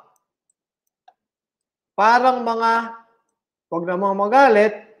 war. Parang mga, wag namang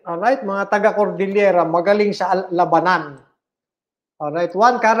magalit, alright, mga taga-Cordillera, magaling sa labanan. Alright,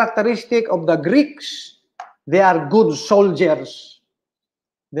 one characteristic of the Greeks, they are good soldiers.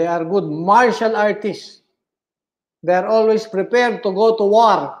 They are good martial artists. They are always prepared to go to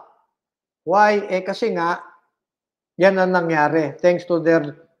war. Why? Kasi nga, yan ang nangyari thanks to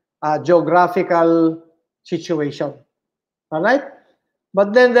their geographical situation. Alright?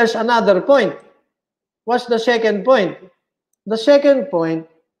 But then there's another point. What's the second point? The second point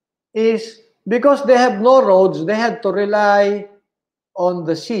is because they have no roads, they had to rely on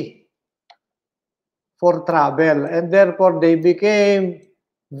the sea for travel. And therefore, they became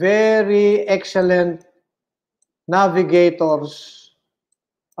very excellent navigators,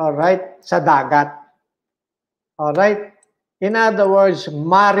 alright, sa dagat. Alright? In other words,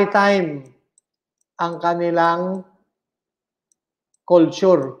 maritime ang kanilang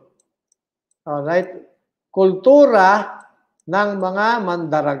culture. Alright? Kultura ng mga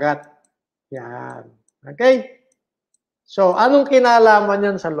mandaragat. Yan. Okay? So, anong kinalaman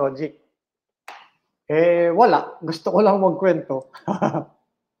yan sa logic? Wala. Gusto ko lang magkwento.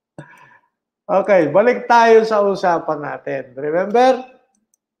 Okay, balik tayo sa usapan natin. Remember,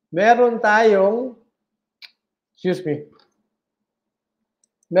 meron tayong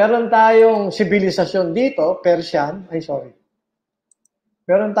sibilisasyon dito, Persian,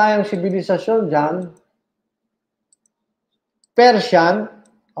 meron tayong sibilisasyon dyan, Persian,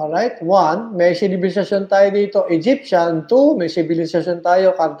 alright, 1, may sibilisasyon tayo dito, Egyptian, 2, may sibilisasyon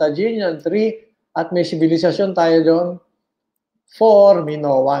tayo, Carthaginian, 3, at may sibilisasyon tayo doon, 4,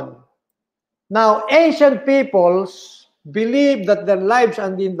 Minoan. Now, ancient peoples believe that their lives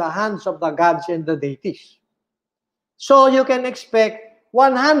are in the hands of the gods and the deities. So, you can expect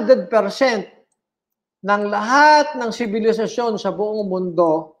 100% ng lahat ng sibilisasyon sa buong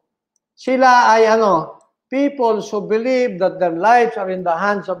mundo, sila ay people who believe that their lives are in the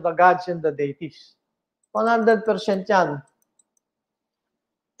hands of the gods and the deities. 100% yan.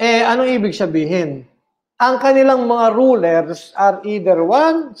 Anong ibig sabihin? Ang kanilang mga rulers are either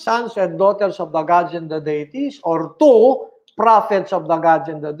 1, sons and daughters of the gods and the deities, or 2, prophets of the gods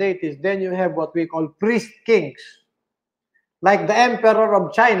and the deities. Then you have what we call priest kings. Like the emperor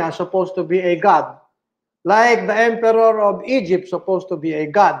of China, supposed to be a god. Like the emperor of Egypt, supposed to be a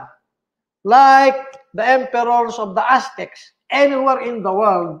god. Like the emperors of the Aztecs. Anywhere in the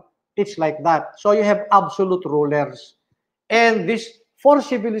world, it's like that. So you have absolute rulers. And these 4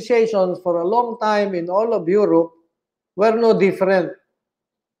 civilizations for a long time in all of Europe were no different.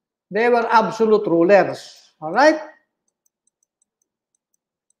 They were absolute rulers. Alright?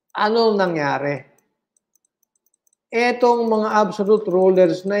 Ano nangyari? Etong mga absolute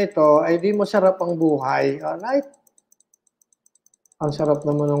rulers na ito ay di masarap ang buhay. Alright? Ang sarap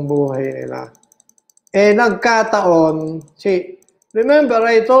naman ng buhay nila. Nagkataon, remember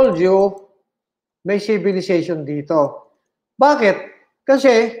I told you, may civilization dito. Bakit?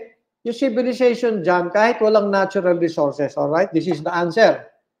 Kasi, yung civilization dyan, kahit walang natural resources, alright? This is the answer.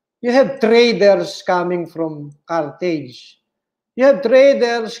 You have traders coming from Carthage. You have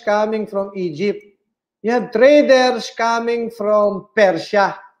traders coming from Egypt. You have traders coming from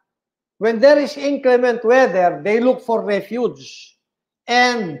Persia. When there is inclement weather, they look for refuge.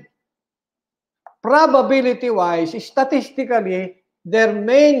 And probability-wise, statistically, their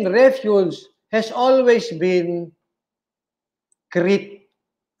main refuge has always been Crete.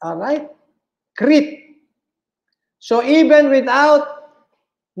 Alright? Crete. So even without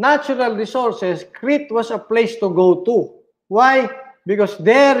natural resources, Crete was a place to go to. Why? Because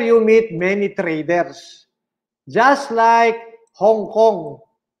there you meet many traders. Just like Hong Kong.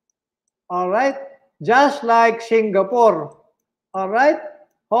 Alright? Just like Singapore. Alright?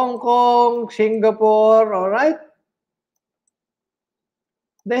 Hong Kong, Singapore, alright?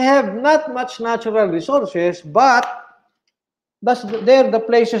 They have not much natural resources, but they're the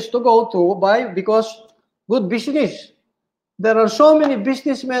places to go to because good business. There are so many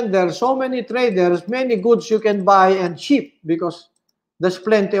businessmen, there are so many traders, many goods you can buy and cheap because there's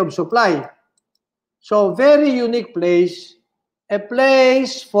plenty of supply. So, very unique place, a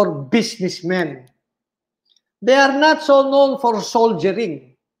place for businessmen. They are not so known for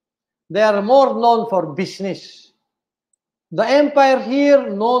soldiering. They are more known for business. The empire here,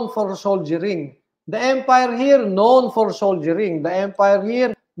 known for soldiering. The empire here, known for soldiering. The empire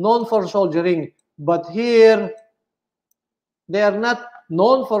here, known for soldiering. But here, they are not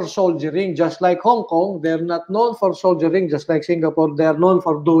known for soldiering, just like Hong Kong. They are not known for soldiering, just like Singapore. They are known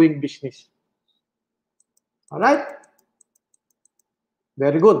for doing business. All right?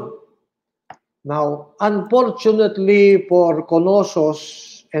 Very good. Now, unfortunately for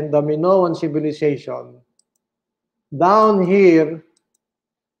Colossus and the Minoan civilization, down here,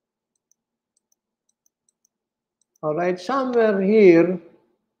 all right, somewhere here,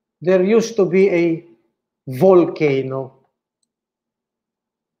 there used to be a volcano.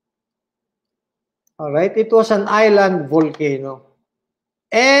 All right, it was an island volcano.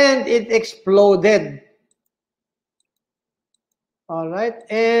 And it exploded. All right,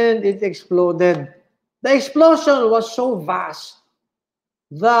 and it exploded. The explosion was so vast.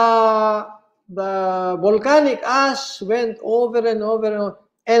 The volcanic ash went over and over and over.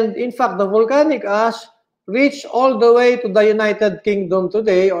 And in fact, the volcanic ash reached all the way to the United Kingdom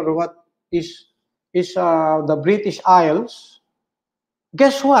today, or what is the British Isles.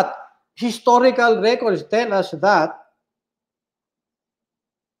 Guess what? Historical records tell us that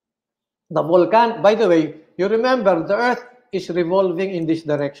the volcano, by the way, you remember the Earth is revolving in this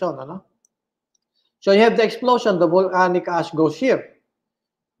direction. Ano? So you have the explosion, the volcanic ash goes here,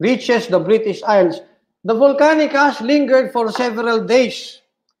 reaches the British Isles. The volcanic ash lingered for several days,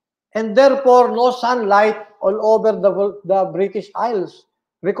 and therefore no sunlight all over the British Isles,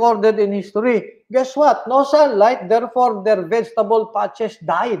 recorded in history. Guess what? No sunlight, therefore their vegetable patches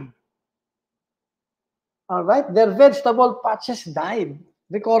died. All right? Their vegetable patches died,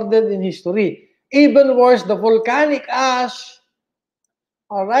 recorded in history. Even worse, the volcanic ash,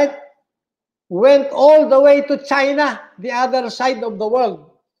 all right, went all the way to China, the other side of the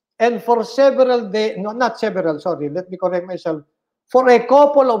world. And for several days, no, not several, sorry, let me correct myself. For a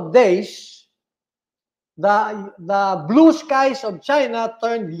couple of days, the blue skies of China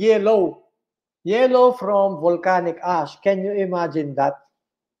turned yellow. Yellow from volcanic ash. Can you imagine that?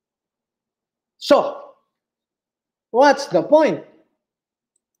 So, what's the point?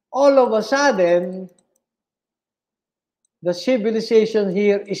 All of a sudden, the civilization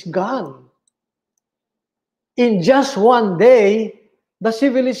here is gone. In just one day, the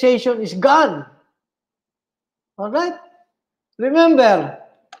civilization is gone. All right? Remember,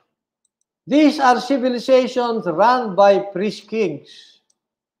 these are civilizations run by priest kings.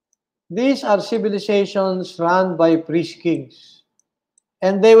 These are civilizations run by priest kings.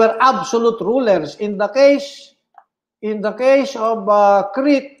 And they were absolute rulers. In the case of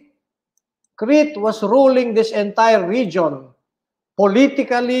Crete, Crete was ruling this entire region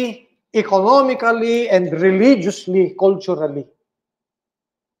politically, economically, and religiously, culturally.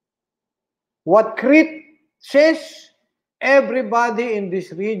 What Crete says, everybody in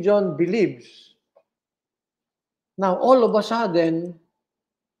this region believes. Now, all of a sudden,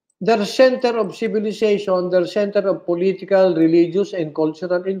 their center of civilization, their center of political, religious, and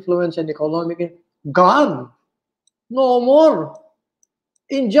cultural influence and economic, gone. No more.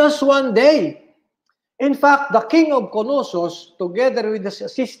 In just one day. In fact, the king of Colossus, together with his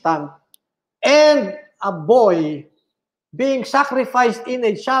assistant, and a boy being sacrificed in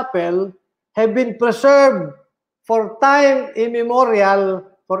a chapel, have been preserved for time immemorial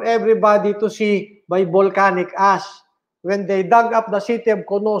for everybody to see by volcanic ash. When they dug up the city of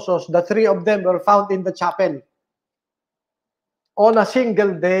Colossus, the three of them were found in the chapel. On a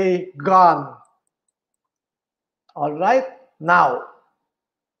single day, gone. All right? Now,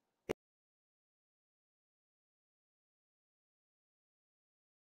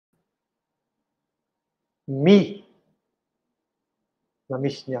 me.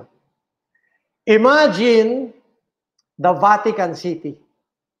 Na-miss niya. Imagine the Vatican City.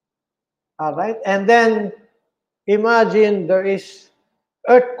 All right? And then, imagine there is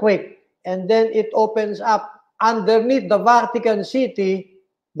earthquake, and then it opens up. Underneath the Vatican City,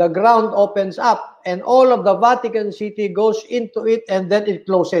 the ground opens up, and all of the Vatican City goes into it, and then it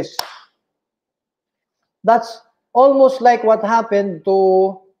closes. That's almost like what happened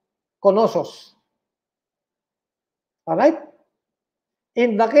to Colossus. All right?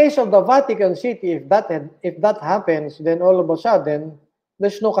 In the case of the Vatican City, if that happens, then all of a sudden,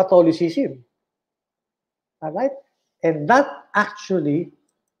 there's no Catholicism. All right? And that actually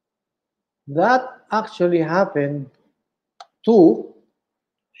happened to,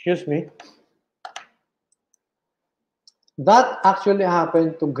 excuse me, That actually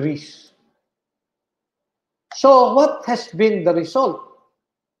happened to Greece. So what has been the result?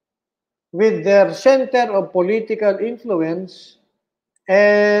 With their center of political influence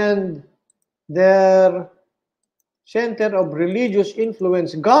and their center of religious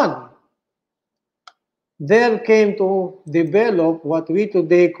influence gone, there came to develop what we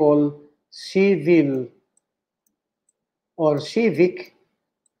today call civil or civic,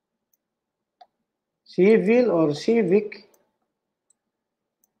 all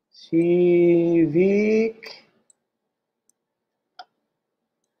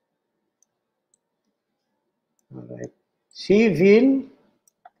right, civil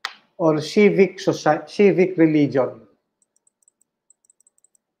or civic society, civic religion,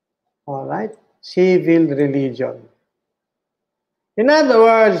 all right, civil religion. In other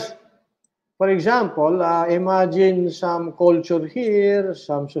words, for example, imagine some culture here,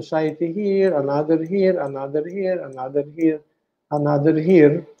 some society here, another here, another here, another here, another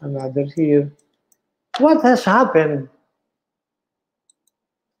here, another here. What has happened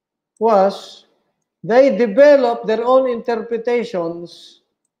was they developed their own interpretations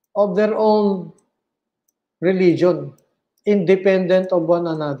of their own religion, independent of one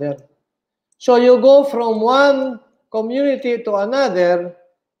another. So you go from one community to another,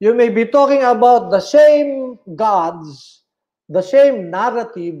 you may be talking about the same gods, the same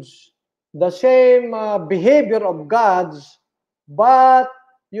narratives, the same behavior of gods, but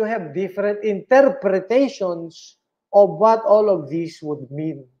you have different interpretations of what all of these would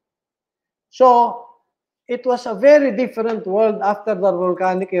mean. So it was a very different world after the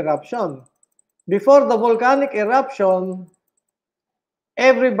volcanic eruption. Before the volcanic eruption,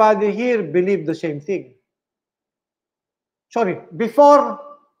 everybody here believed the same thing. Sorry,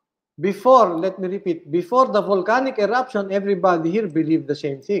 let me repeat, before the volcanic eruption, everybody here believed the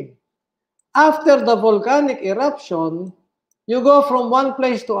same thing. After the volcanic eruption, you go from one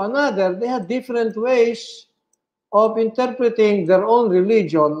place to another, they had different ways of interpreting their own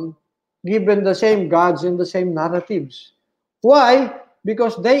religion, given the same gods and the same narratives. Why?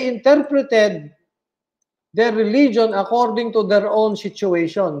 Because they interpreted their religion according to their own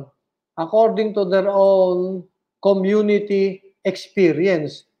situation, according to their own community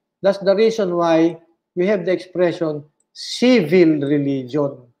experience. That's the reason why we have the expression civil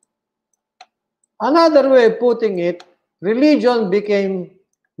religion. Another way of putting it, religion became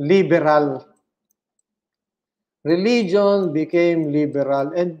liberal. Religion became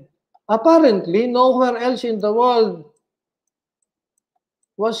liberal. And apparently, nowhere else in the world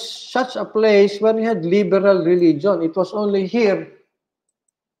was such a place where we had liberal religion. It was only here,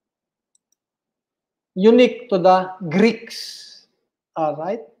 unique to the Greeks. All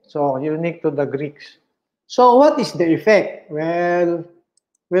right? So, unique to the Greeks. So, what is the effect? Well,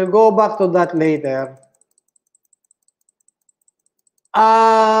 we'll go back to that later.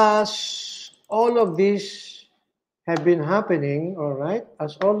 As all of these have been happening, all right?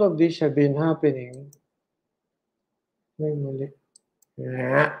 As all of these have been happening,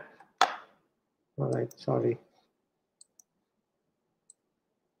 yeah. All right, sorry.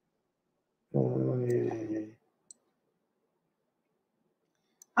 Yeah.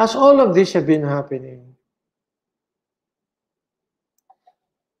 As all of this have been happening,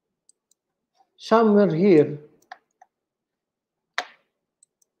 somewhere here,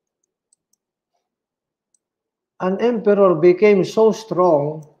 an emperor became so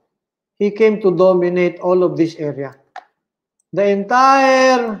strong, he came to dominate all of this area. The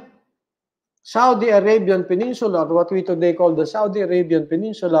entire Saudi Arabian Peninsula, or what we today call the Saudi Arabian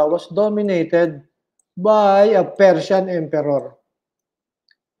Peninsula, was dominated by a Persian emperor.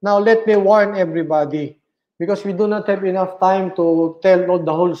 Now, let me warn everybody, because we do not have enough time to tell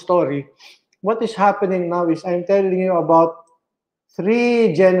the whole story. What is happening now is I'm telling you about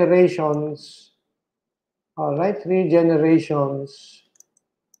 3 generations, all right, 3 generations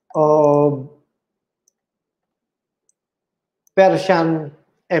of Persian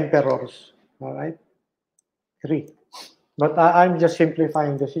emperors, all right, 3. But I'm just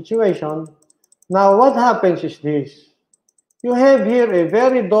simplifying the situation. Now, what happens is this. You have here a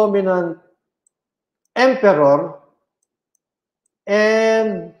very dominant emperor,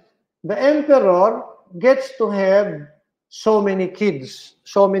 and the emperor gets to have so many kids,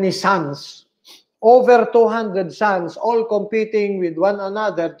 so many sons, over 200 sons, all competing with one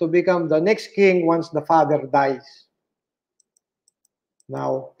another to become the next king once the father dies.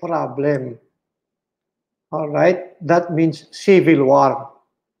 Now, problem. All right? That means civil war.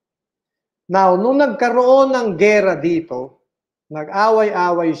 Now, nung nagkaroon ng gera dito,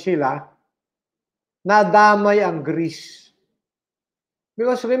 nag-away-away sila, nadamay ang Greece.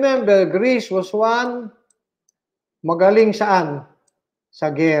 Because remember, Greece was one Magaling saan?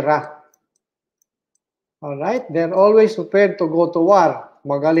 Sa gera. Alright? They're always prepared to go to war.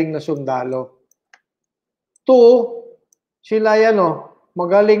 Magaling na sundalo. 2, sila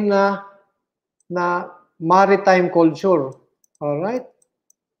magaling na maritime culture. Alright?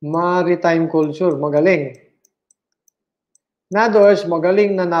 Maritime culture, magaling. In other words,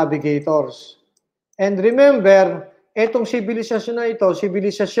 magaling na navigators. And remember, itong sibilisasyon na ito,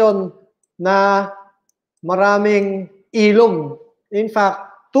 sibilisasyon na maraming ilog. In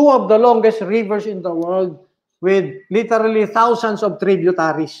fact, 2 of the longest rivers in the world with literally thousands of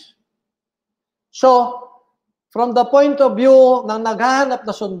tributaries. So, from the point of view ng naghahanap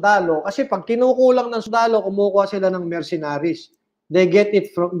na sundalo, kasi pag kinukulang ng sundalo, kumukuha sila ng mercenaries. They get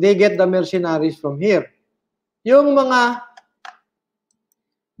the mercenaries from here. Yung mga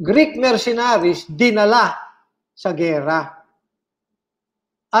Greek mercenaries dinala sa gera.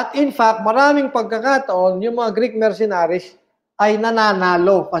 At in fact, maraming pagkakataon, yung mga Greek mercenaries ay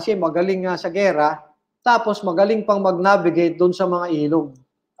nananalo kasi magaling nga sa gera, tapos magaling pang mag-navigate doon sa mga ilog.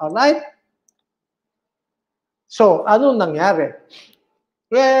 Alright? So, anong nangyari?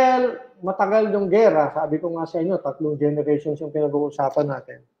 Well, matagal yung gera. Sabi ko nga sa inyo, 3 generations yung pinag-uusapan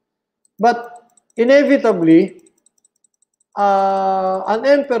natin. But, inevitably, an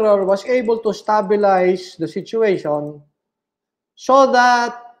emperor was able to stabilize the situation so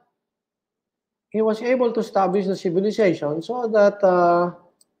that he was able to establish the civilization so that the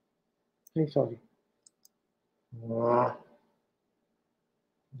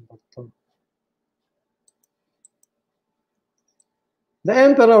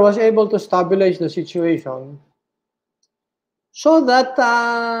emperor was able to stabilize the situation so that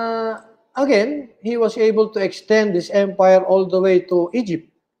again, he was able to extend his empire all the way to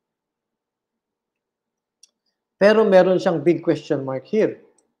Egypt. Pero meron siyang big question mark here.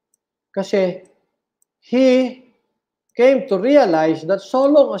 Kasi he came to realize that so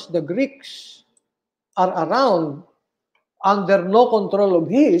long as the Greeks are around under no control of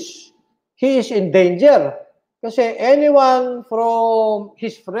his, he is in danger. Kasi anyone from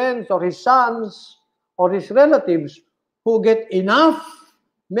his friends or his sons or his relatives who get enough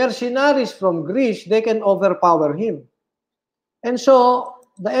mercenaries from Greece, they can overpower him. And so,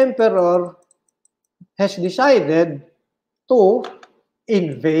 the emperor has decided to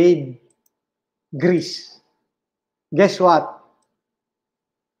invade Greece. Guess what?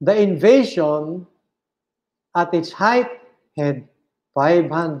 The invasion at its height had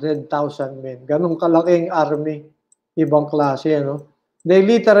 500,000 men. Ganong kalaking army, ibang klase, no? They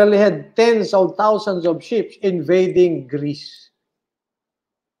literally had tens of thousands of ships invading Greece.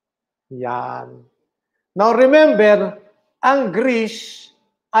 Yan. Now remember, ang Greece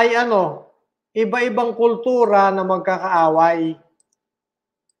ay iba-ibang kultura na magkakaaway.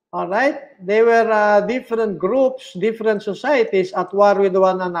 Alright? They were different groups, different societies at war with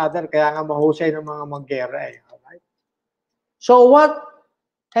one another. Kaya nga mahusay ng mga maggera eh. Alright? So what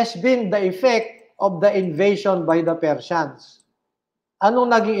has been the effect of the invasion by the Persians? Anong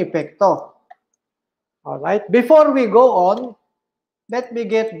naging epekto? Alright? Before we go on, let me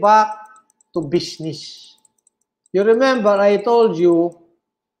get back to business. You remember I told you,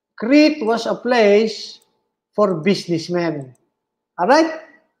 Crete was a place for businessmen. Alright?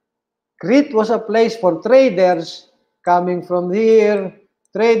 Crete was a place for traders coming from here,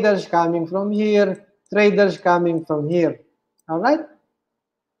 traders coming from here, traders coming from here. Alright?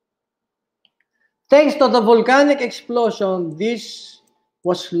 Thanks to the volcanic explosion, this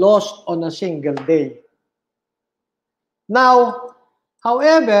was lost on a single day. Now,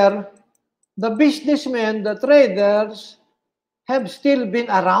 however, the businessmen, the traders, have still been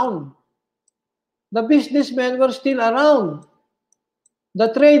around. The businessmen were still around.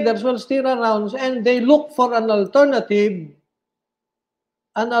 The traders were still around and they look for an alternative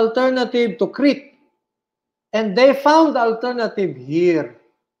to Crete. And they found the alternative here.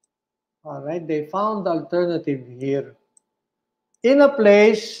 Alright, they found the alternative here. In a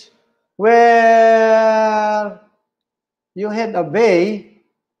place where you had a bay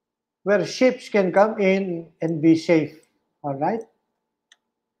where ships can come in and be safe. Alright?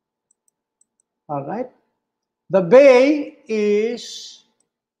 Alright? The bay is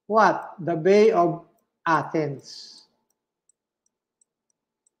what? The Bay of Athens.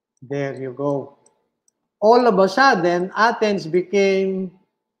 There you go. All of a sudden, Athens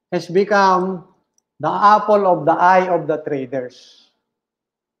has become the apple of the eye of the traders.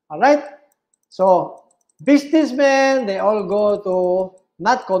 Alright? So, businessmen, they all go to,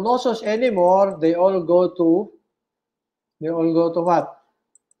 not Knossos anymore, they all go to what?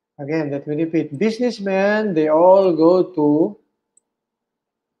 Again, let me repeat. Businessmen, they all go to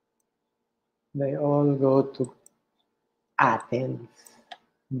Athens.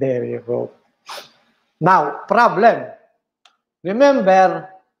 There you go. Now, problem. Remember,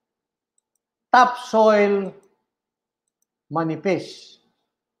 topsoil manipis.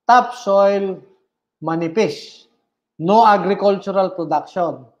 Topsoil manipis. No agricultural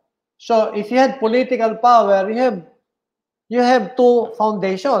production. So, if you had political power, you have two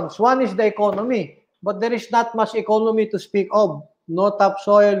foundations. One is the economy, but there is not much economy to speak of. No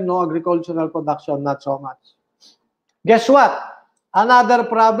topsoil, no agricultural production, not so much. Guess what? Another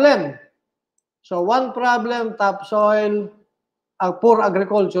problem. So one problem, topsoil, poor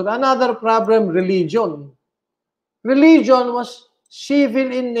agriculture. Another problem, religion. Religion was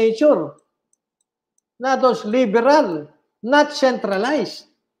civil in nature. That was liberal, not centralized.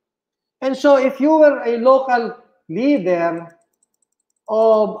 And so if you were a local leader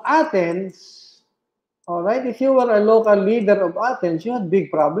of Athens, all right, if you were a local leader of Athens, you had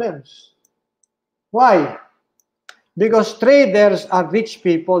big problems. Why? Because traders are rich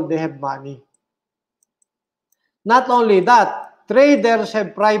people, they have money. Not only that, traders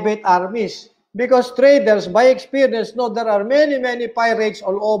have private armies. Because traders, by experience, know there are many, many pirates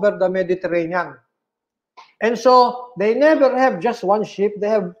all over the Mediterranean. And so, they never have just one ship. They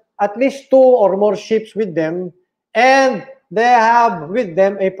have at least 2 or more ships with them. And they have with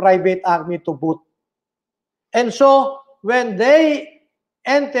them a private army to boot. And so, when they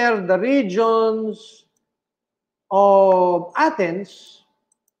enter the regions of Athens,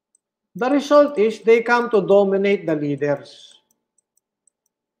 the result is they come to dominate the leaders.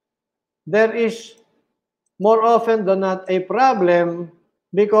 There is more often than not a problem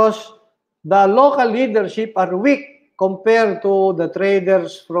because the local leadership are weak compared to the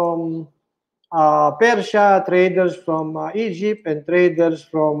traders from Persia, traders from Egypt, and traders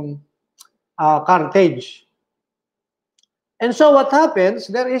from Carthage. And so what happens,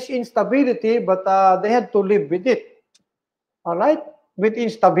 there is instability, but they had to live with it. All right? With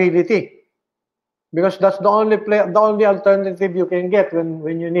instability. Because that's the only alternative you can get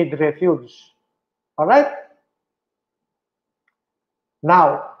when you need refuge. All right?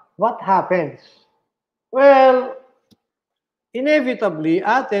 Now, what happens? Well, inevitably,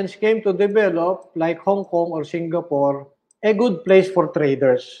 Athens came to develop, like Hong Kong or Singapore, a good place for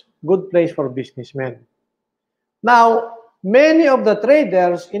traders, good place for businessmen. Now, many of the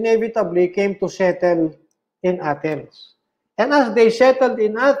traders inevitably came to settle in Athens. And as they settled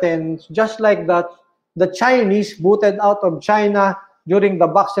in Athens, just like that, the Chinese booted out of China during the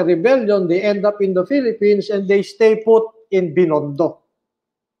Boxer Rebellion, they end up in the Philippines and they stay put in Binondo.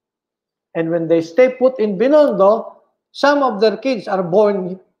 And when they stay put in Binondo, some of their kids are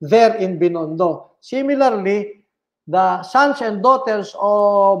born there in Binondo. Similarly, the sons and daughters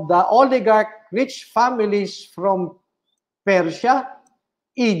of the oligarch rich families from Persia,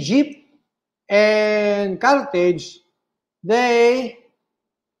 Egypt, and Carthage, they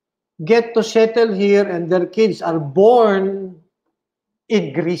get to settle here and their kids are born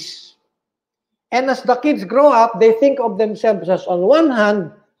in Greece. And as the kids grow up, they think of themselves as, on one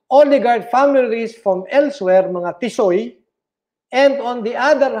hand, oligarch families from elsewhere, mga tisoy, and on the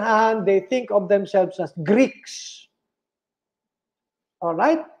other hand, they think of themselves as Greeks. All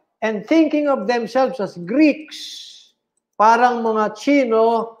right? And thinking of themselves as Greeks, parang mga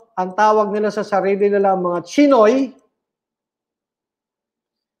Chino, ang tawag nila sa sarili nila mga Chinoy,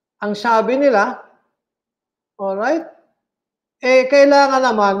 ang sabi nila, all right, kailangan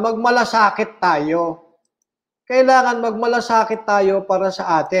naman magmalasakit tayo. Kailangan magmalasakit tayo para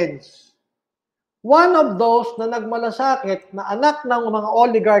sa Athens. One of those na nagmalasakit na anak ng mga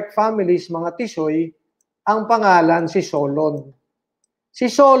oligarch families, mga tisoy, ang pangalan si Solon.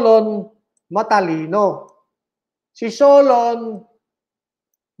 Si Solon matalino. Si Solon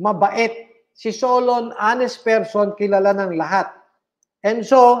mabait. Si Solon honest person, kilala ng lahat. And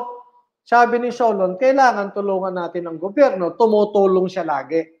so, sabi ni Solon, kailangan tulungan natin ang gobyerno. Tumutulong siya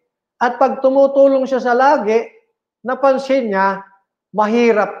lagi. At pag tumutulong siya sa lagi, napansin niya,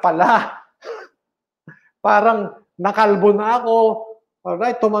 mahirap pala. Parang nakalbo na ako,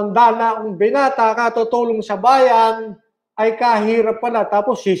 alright, tumanda na akong binata, katutulong sa bayan, ay kahirap pala,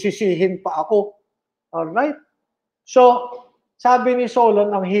 tapos sisisihin pa ako. Alright? So, sabi ni Solon,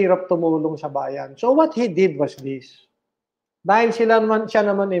 ang hirap tumulong sa bayan. So, what he did was this. Dahil siya naman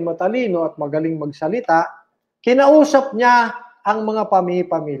ay matalino at magaling magsalita, kinausap niya ang mga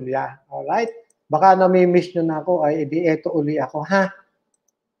pamilya. Alright? Baka nami-miss nyo na ako, ay edi eto uli ako, ha?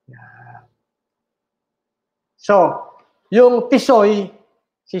 Yan. So, yung tisoy,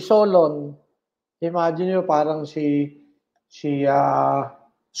 si Solon, imagine nyo parang si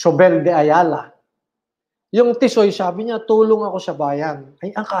Sobel de Ayala. Yung tisoy, sabi niya, tulong ako sa bayan. Ay,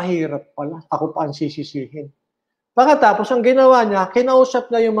 ang kahirap pala. Ako pa ang sisisihin. Pagkatapos, ang ginawa niya,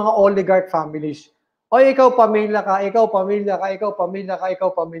 kinausap na yung mga oligarch families. O ikaw pamilya ka, ikaw pamilya ka, ikaw pamilya ka,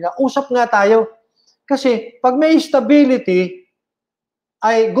 ikaw pamilya. Usap nga tayo. Kasi pag may stability,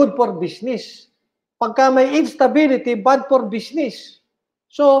 ay good for business. Pagka may instability, bad for business.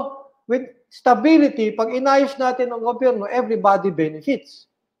 So, with stability, pag inayos natin ang gobyerno, everybody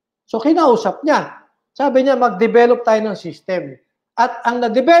benefits. So, kinausap niya. Sabi niya, mag-develop tayo ng system. At ang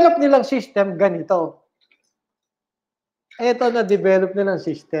na-develop nilang system, ganito. Ito na-develop nilang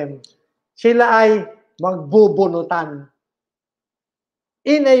system. Sila ay magbubunutan.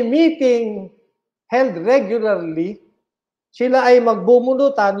 In a meeting held regularly, sila ay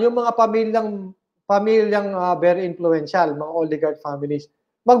magbubunutan yung mga pamilyang very influential, mga oligarch families.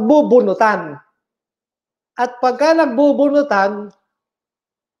 Magbubunutan. At pagka nagbubunutan,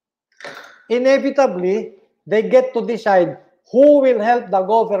 inevitably, they get to decide who will help the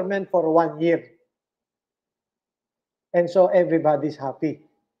government for 1 year. And so everybody's happy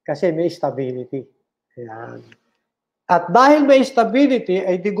kasi may stability. Ayan. At dahil may stability,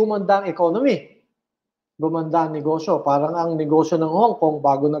 ay di gumanda ang economy. Gumanda ang negosyo. Parang ang negosyo ng Hong Kong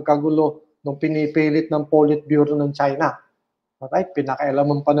bago nagkagulo nung pinipilit ng Politburo ng China. Alright,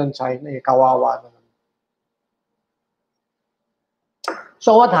 pinakailaman pa ng China, kawawa naman.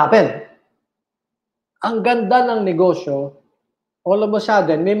 So what happened? Ang ganda ng negosyo, all of a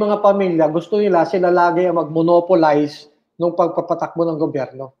sudden, may mga pamilya, gusto nila sila lagi ang mag-monopolize ng pagpapatakbo ng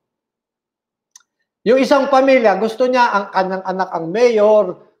gobyerno. Yung isang pamilya, gusto niya ang kanyang anak ang mayor,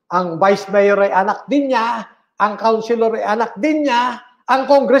 ang vice mayor ay anak din niya, ang councilor ay anak din niya, ang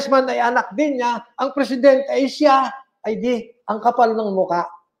congressman ay anak din niya, ang presidente ay siya, ay di, ang kapal ng muka.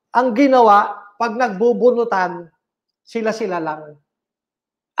 Ang ginawa, pag nagbubunutan, sila-sila lang.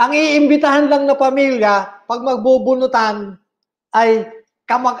 Ang iimbitahan lang na pamilya, pag magbubunutan, ay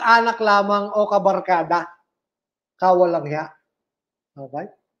kamag-anak lamang o kabarkada. Kawalang hiya. Okay?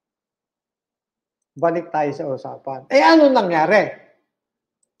 Balik tayo sa usapan. Ano nangyari?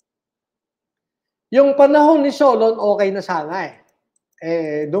 Yung panahon ni Solon, okay na sana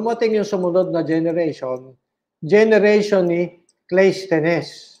dumating yung sumunod na generation ni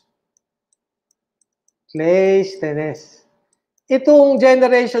Cleisthenes. Itong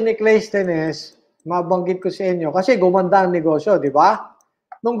generation ni Cleisthenes, mabanggit ko sa inyo, kasi gumanda ang negosyo, di ba?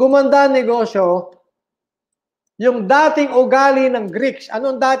 Nung gumanda ang negosyo, yung dating ugali ng Greeks,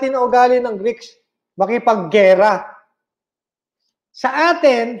 anong dating ugali ng Greeks? Makipaggera. Sa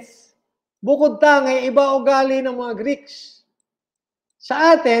Athens, bukod tangi, iba ugali ng mga Greeks.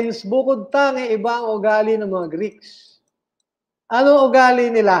 Sa Athens, bukod tangi, iba ang ugali ng mga Greeks. Ano ugali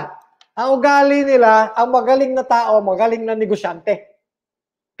nila? Ang ugali nila, ang magaling na tao, magaling na negosyante.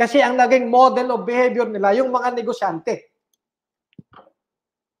 Kasi ang naging model of behavior nila, yung mga negosyante.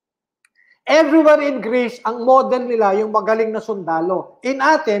 Everywhere in Greece, ang model nila yung magaling na sundalo. In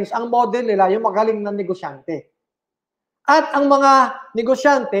Athens, ang model nila yung magaling na negosyante. At ang mga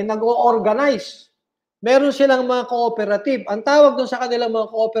negosyante nag-o-organize. Meron silang mga cooperative. Ang tawag doon sa kanilang mga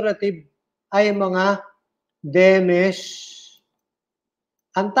cooperative ay mga demes.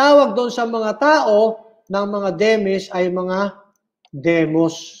 Ang tawag doon sa mga tao ng mga demes ay mga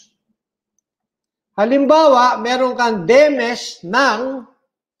demos. Halimbawa, meron kang demes ng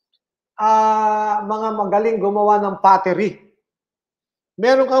mga magaling gumawa ng pottery.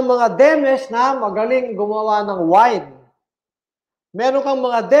 Meron kang mga demes na magaling gumawa ng wine. Meron kang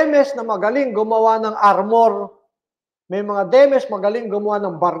mga demes na magaling gumawa ng armor. May mga demes magaling gumawa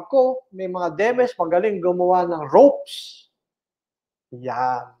ng barko. May mga demes magaling gumawa ng ropes.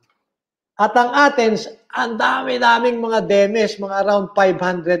 Yan. At ang Athens, ang dami-daming mga demes, mga around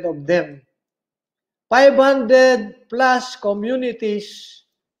 500 of them. 500 plus communities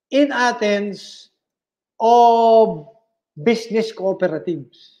in Athens of business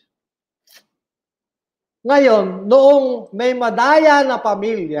cooperatives. Ngayon, noong may madaya na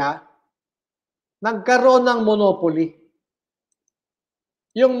pamilya, nagkaroon ng monopoly.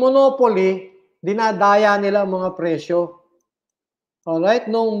 Yung monopoly, dinadaya nila ang mga presyo. Alright?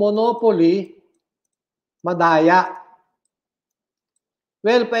 Nung monopoly, madaya.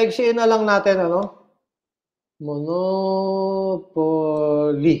 Well, paiksiin na lang natin, Monopoly.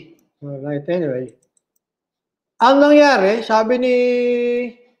 Alright, anyway. Ang nangyari, sabi ni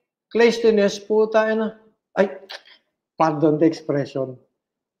Cleisthenes, pardon the expression.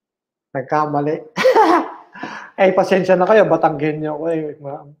 Nagkamali. Pasensya na kayo, Batanggenyo ko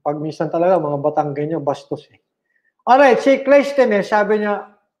Pag minsan talaga, mga Batanggenyo, bastos Alright, si Cleisthenes, sabi niya,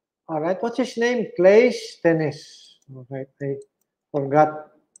 alright, what's his name? Cleisthenes. Alright, I forgot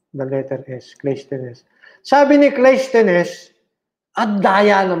the letter S. Cleisthenes. Sabi ni Cleisthenes, At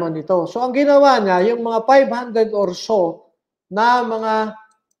daya naman ito. So ang ginawa niya, yung mga 500 or so na mga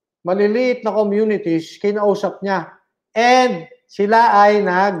maliliit na communities, kinausap niya. And sila ay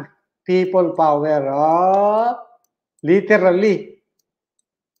nag-people power. Oh, literally.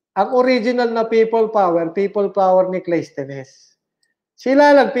 Ang original na people power ni Cleisthenes.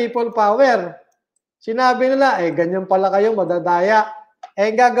 Sila nag-people power. Sinabi nila, ganyan pala kayo, madadaya.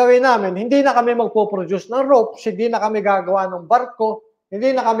 Gagawin namin, hindi na kami magpo-produce ng ropes, hindi na kami gagawa ng barko,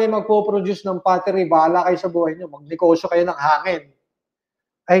 hindi na kami magpo-produce ng pottery, bahala kayo sa buhay nyo, magnegosyo kayo ng hangin.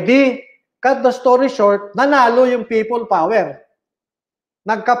 Cut the story short, nanalo yung people power.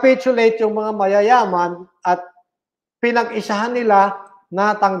 Nagcapitulate yung mga mayayaman at pinag-isahan nila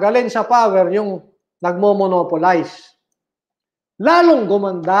na tanggalin sa power yung nagmo-monopolize. Lalong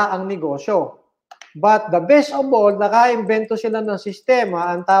gumanda ang negosyo. But the best of all, naka-invento sila ng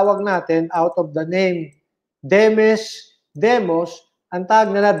sistema, ang tawag natin out of the name demos, ang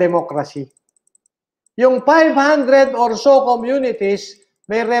tawag nila democracy. Yung 500 or so communities,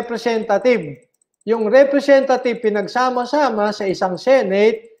 may representative. Yung representative pinagsama-sama sa isang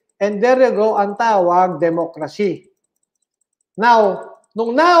Senate, and there you go, ang tawag democracy. Now,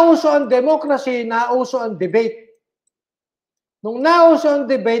 nung nauso ang democracy, nauso ang debate. Nung nauso ang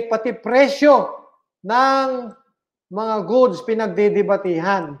debate, pati presyo ng mga goods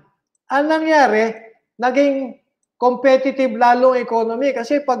pinagdidebatihan. Ang nangyari, naging competitive lalong economy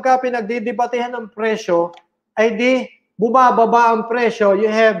kasi pagka pinagdidebatihan ng presyo, ay di bumababa ang presyo.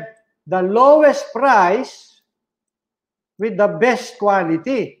 You have the lowest price with the best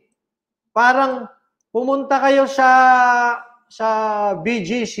quality. Parang pumunta kayo sa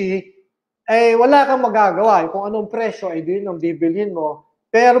BGC, wala kang magagawa. Kung anong presyo, din ang bibilhin mo.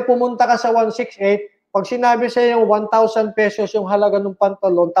 Pero pumunta ka sa 168, pag sinabi sa yung 1,000 pesos yung halaga ng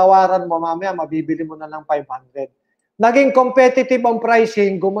pantalon, tawaran mo, mamaya mabibili mo na lang 500. Naging competitive ang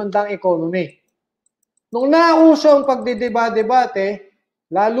pricing, gumanda ang economy. Nung nauso ang pagdideba-debate,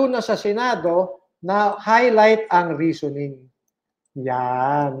 lalo na sa Senado, na-highlight ang reasoning.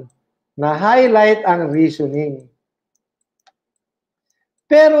 Yan. Na-highlight ang reasoning.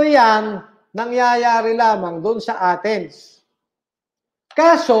 Pero yan, nangyayari lamang doon sa Athens.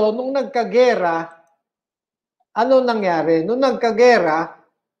 Kaso, nung nagkagera, ano nangyari? Nung nagkagera,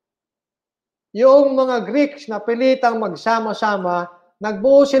 yung mga Greeks na pilitang magsama-sama,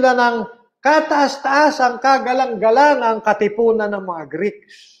 nagbuo sila ng kataas-taas ang kagalang-galangang katipunan ng mga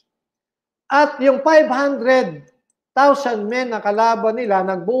Greeks. At yung 500,000 men na kalaban nila,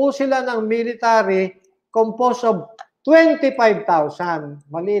 nagbuo sila ng military composed of 25,000.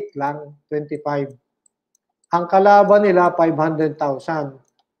 Maliit lang, 25. Ang kalaban nila, 500,000.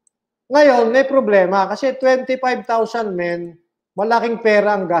 Ngayon, may problema kasi 25,000 men, malaking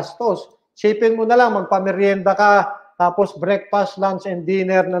pera ang gastos. Sipin mo na lang, magpamerienda ka, tapos breakfast, lunch, and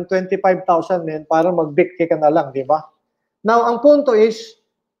dinner ng 25,000 men para magbikti ka na lang, di ba? Now, ang punto is,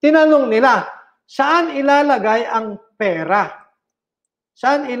 tinanong nila, saan ilalagay ang pera?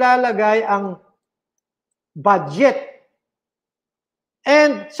 Saan ilalagay ang budget?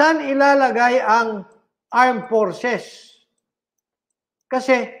 And saan ilalagay ang armed forces?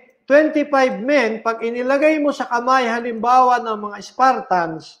 Kasi 25 men, pag inilagay mo sa kamay halimbawa ng mga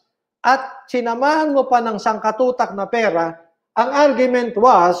Spartans at sinamahan mo pa ng sangkatutak na pera, ang argument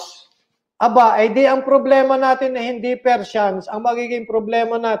was, di ang problema natin na hindi Persians, ang magiging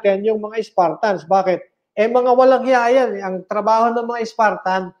problema natin yung mga Spartans. Bakit? Mga walang hiya yan. Ang trabaho ng mga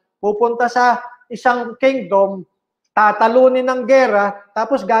Spartan, pupunta sa isang kingdom, tatalunin ng gera,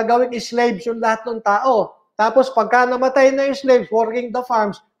 tapos gagawin slaves yung lahat ng tao. Tapos pagka namatay na yung slaves, working the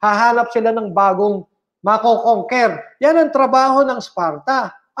farms, hahanap sila ng bagong mako-conquer. Yan ang trabaho ng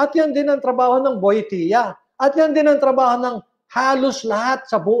Sparta. At yan din ang trabaho ng Boeotia. At yan din ang trabaho ng halos lahat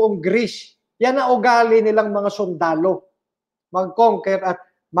sa buong Greece. Yan ang ugali nilang mga sundalo. Mag-conquer at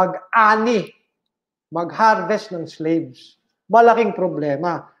mag-ani, mag-harvest ng slaves. Malaking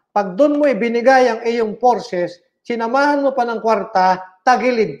problema. Pag doon mo ibinigay ang iyong forces, sinamahan mo pa ng kwarta,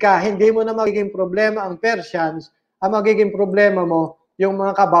 tagilid ka. Hindi mo na magiging problema ang Persians, ang magiging problema mo, yung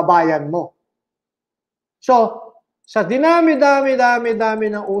mga kababayan mo. So, sa dinami-dami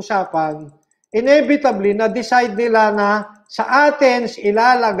ng usapan, inevitably, na-decide nila na sa Athens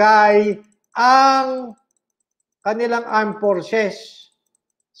ilalagay ang kanilang armed forces.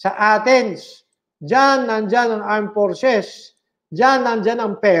 Sa Athens, diyan nandyan ang armed forces, diyan nandyan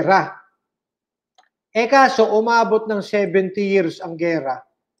ang pera. Kaso, umabot ng 70 years ang gera.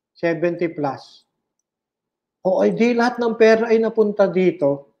 70 plus. Di lahat ng pera ay napunta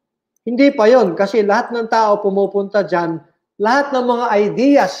dito. Hindi pa yon kasi lahat ng tao pumupunta dyan, lahat ng mga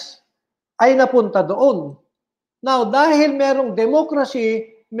ideas ay napunta doon. Now, dahil merong democracy,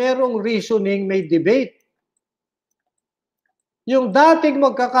 merong reasoning, may debate. Yung dating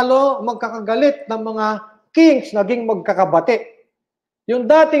magkakagalit ng mga kings, naging magkakabati. Yung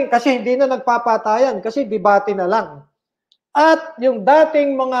dating, kasi hindi na nagpapatayan, kasi debate na lang. At yung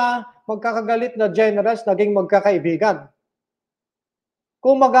dating mga magkakagalit na generals, naging magkakaibigan.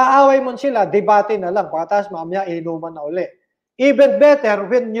 Kung mag-aaway man sila, debate na lang. Patas, mamaya, inuman na uli. Even better,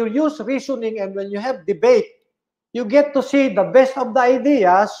 when you use reasoning and when you have debate, you get to see the best of the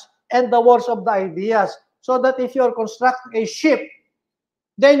ideas and the worst of the ideas. So that if you're constructing a ship,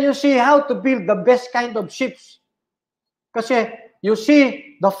 then you see how to build the best kind of ships. Kasi you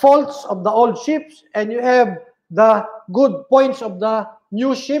see the faults of the old ships and you have the good points of the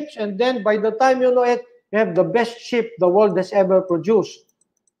new ships, and then by the time you know it, you have the best ship the world has ever produced.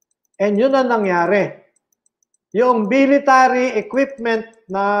 And yun ang nangyari. Yung military equipment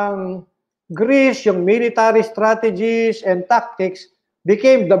ng Greece, yung military strategies and tactics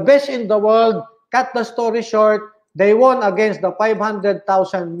became the best in the world. Cut the story short, they won against the 500,000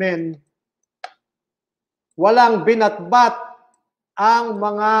 men. Walang binatbat ang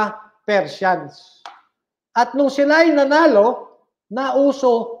mga Persians. At nung sila'y nanalo,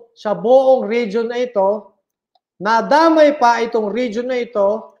 nauso sa buong region na ito, nadamay pa itong region na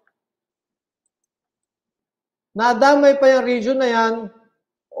ito, nadamay pa yung region na yan,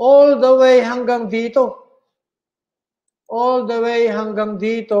 all the way hanggang dito. All the way hanggang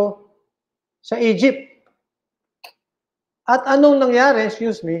dito sa Egypt. At anong nangyari,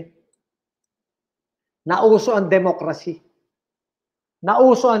 excuse me, nauso ang democracy.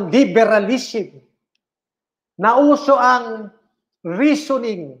 Nauso ang liberalism. Nauso ang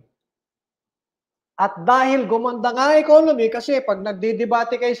reasoning. At dahil gumanda nga economy, kasi pag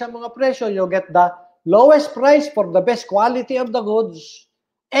nagdidebate kayo sa mga presyo, you get the lowest price for the best quality of the goods.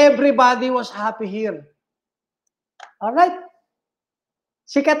 Everybody was happy here. Alright?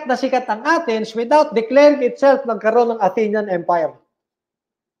 Sikat na sikat ang Athens without declaring itself nagkaroon ng Athenian Empire.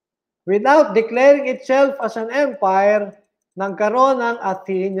 Without declaring itself as an empire, nagkaroon ng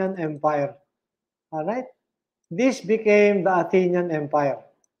Athenian Empire. Alright? This became the Athenian Empire.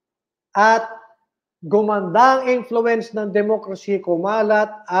 At gumanda ang influence ng democracy,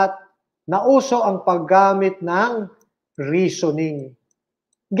 kumalat, at nauso ang paggamit ng reasoning.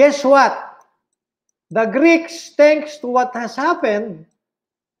 Guess what? The Greeks, thanks to what has happened,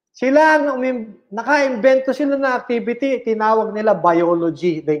 sila naka-invento sila ng activity, tinawag nila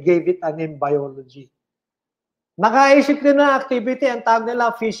biology. They gave it a name, biology. Nakaisip nila ng activity, ang tawag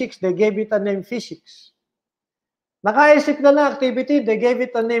nila physics. They gave it a name, physics. Nakaisip na ng activity, they gave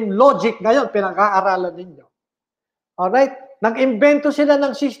it a name, logic. Ngayon, pinag-aaralan ninyo. Alright? Nag-invento sila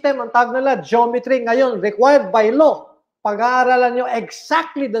ng system, ang tawag nila geometry. Ngayon, required by law. Pag-aaralan nyo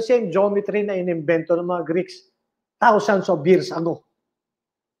exactly the same geometry na inimbento ng mga Greeks thousands of years ago.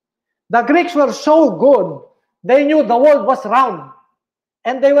 The Greeks were so good, they knew the world was round.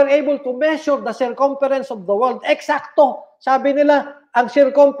 And they were able to measure the circumference of the world. Eksakto. Sabi nila, ang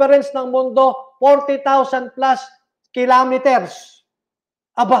circumference ng mundo, 40,000 plus kilometers.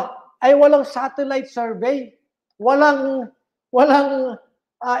 Aba, ay walang satellite survey. Walang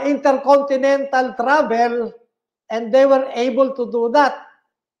intercontinental travel. And they were able to do that.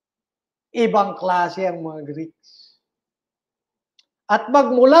 Ibang klase ang mga Greeks. At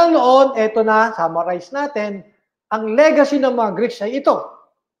magmula noon, eto na, summarize natin, ang legacy ng mga Greeks ay ito.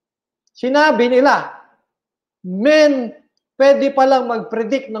 Sinabi nila, men, pwede palang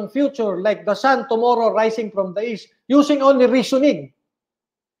mag-predict ng future like the sun tomorrow rising from the east using only reasoning.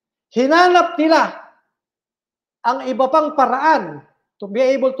 Hinanap nila ang iba pang paraan to be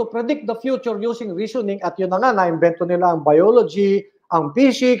able to predict the future using reasoning, at yun na nga, na-invento nila ang biology, ang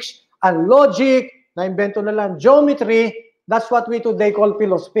physics, ang logic, na-invento nila ang geometry. That's what we today call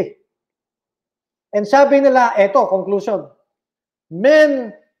philosophy. And sabi nila, eto, conclusion,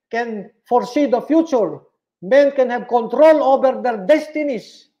 men can foresee the future. Men can have control over their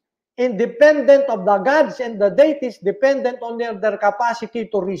destinies, independent of the gods and the deities, dependent on their capacity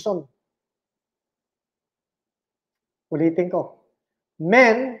to reason. Ulitin ko.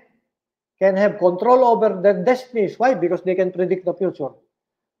 Men can have control over their destinies. Why? Because they can predict the future.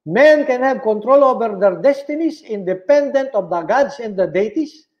 Men can have control over their destinies, independent of the gods and the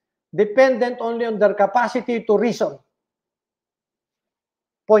deities, dependent only on their capacity to reason.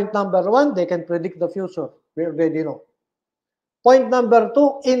 Point number one, they can predict the future. We already know. Point number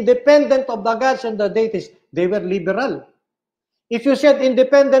two, independent of the gods and the deities. They were liberal. If you said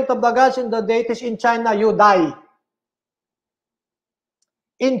independent of the gods and the deities in China, you die.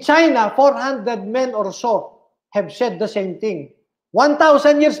 In China, 400 men or so have said the same thing.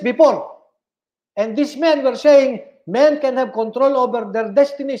 1,000 years before. And these men were saying, men can have control over their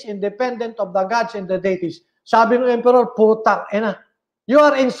destinies independent of the gods and the deities. Sabi ng emperor, putang ina, you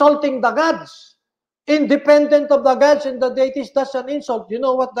are insulting the gods. Independent of the gods and the deities, that's an insult. You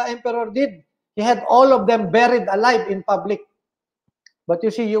know what the emperor did? He had all of them buried alive in public. But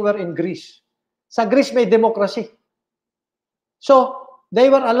you see, you were in Greece. Sa Greece may democracy. So, they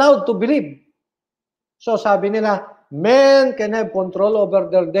were allowed to believe. So, sabi nila, men can have control over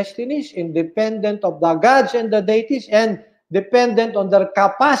their destinies independent of the gods and the deities and dependent on their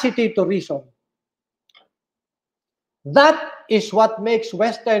capacity to reason. That is what makes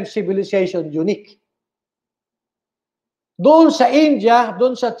Western civilization unique. Doon sa India,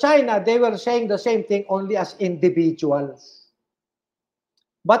 doon sa China, they were saying the same thing only as individuals.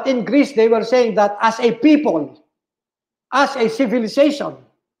 But in Greece, they were saying that as a people, as a civilization,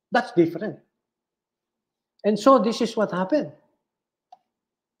 that's different. And so this is what happened.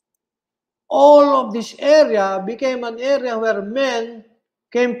 All of this area became an area where men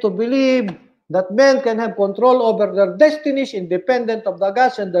came to believe that men can have control over their destinies independent of the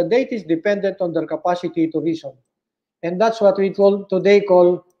gods and the deities dependent on their capacity to reason. And that's what we today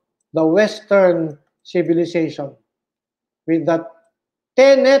call the Western civilization. With that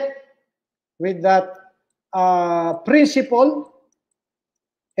tenet, with that principle,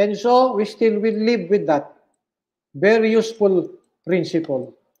 and so we still will live with that. Very useful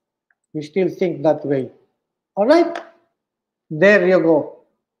principle. We still think that way. All right? There you go.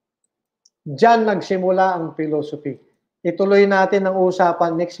 Diyan nagsimula ang philosophy. Ituloy natin ang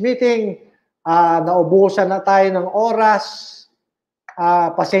usapan next meeting. Naubusan na tayo ng oras.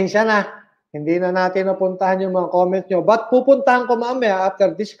 Pasensya na. Hindi na natin napuntahan yung mga comment nyo. But pupuntahan ko mamaya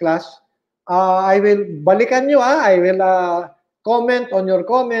after this class. I will balikan nyo. I will comment on your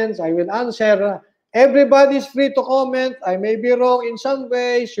comments. I will answer. Everybody is free to comment. I may be wrong in some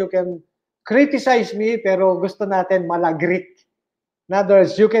ways. You can criticize me, pero gusto natin malagrit. In other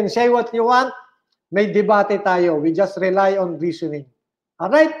words, you can say what you want. May debate tayo. We just rely on reasoning.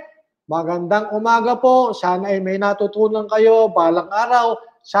 Alright? Magandang umaga po. Sana ay may natutunan kayo balang araw.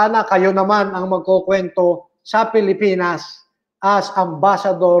 Sana kayo naman ang magkukwento sa Pilipinas as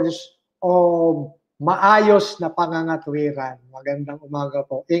ambassadors of maayos na pangangatwiran. Magandang umaga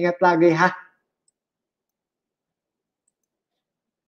po. Ingat lagi ha.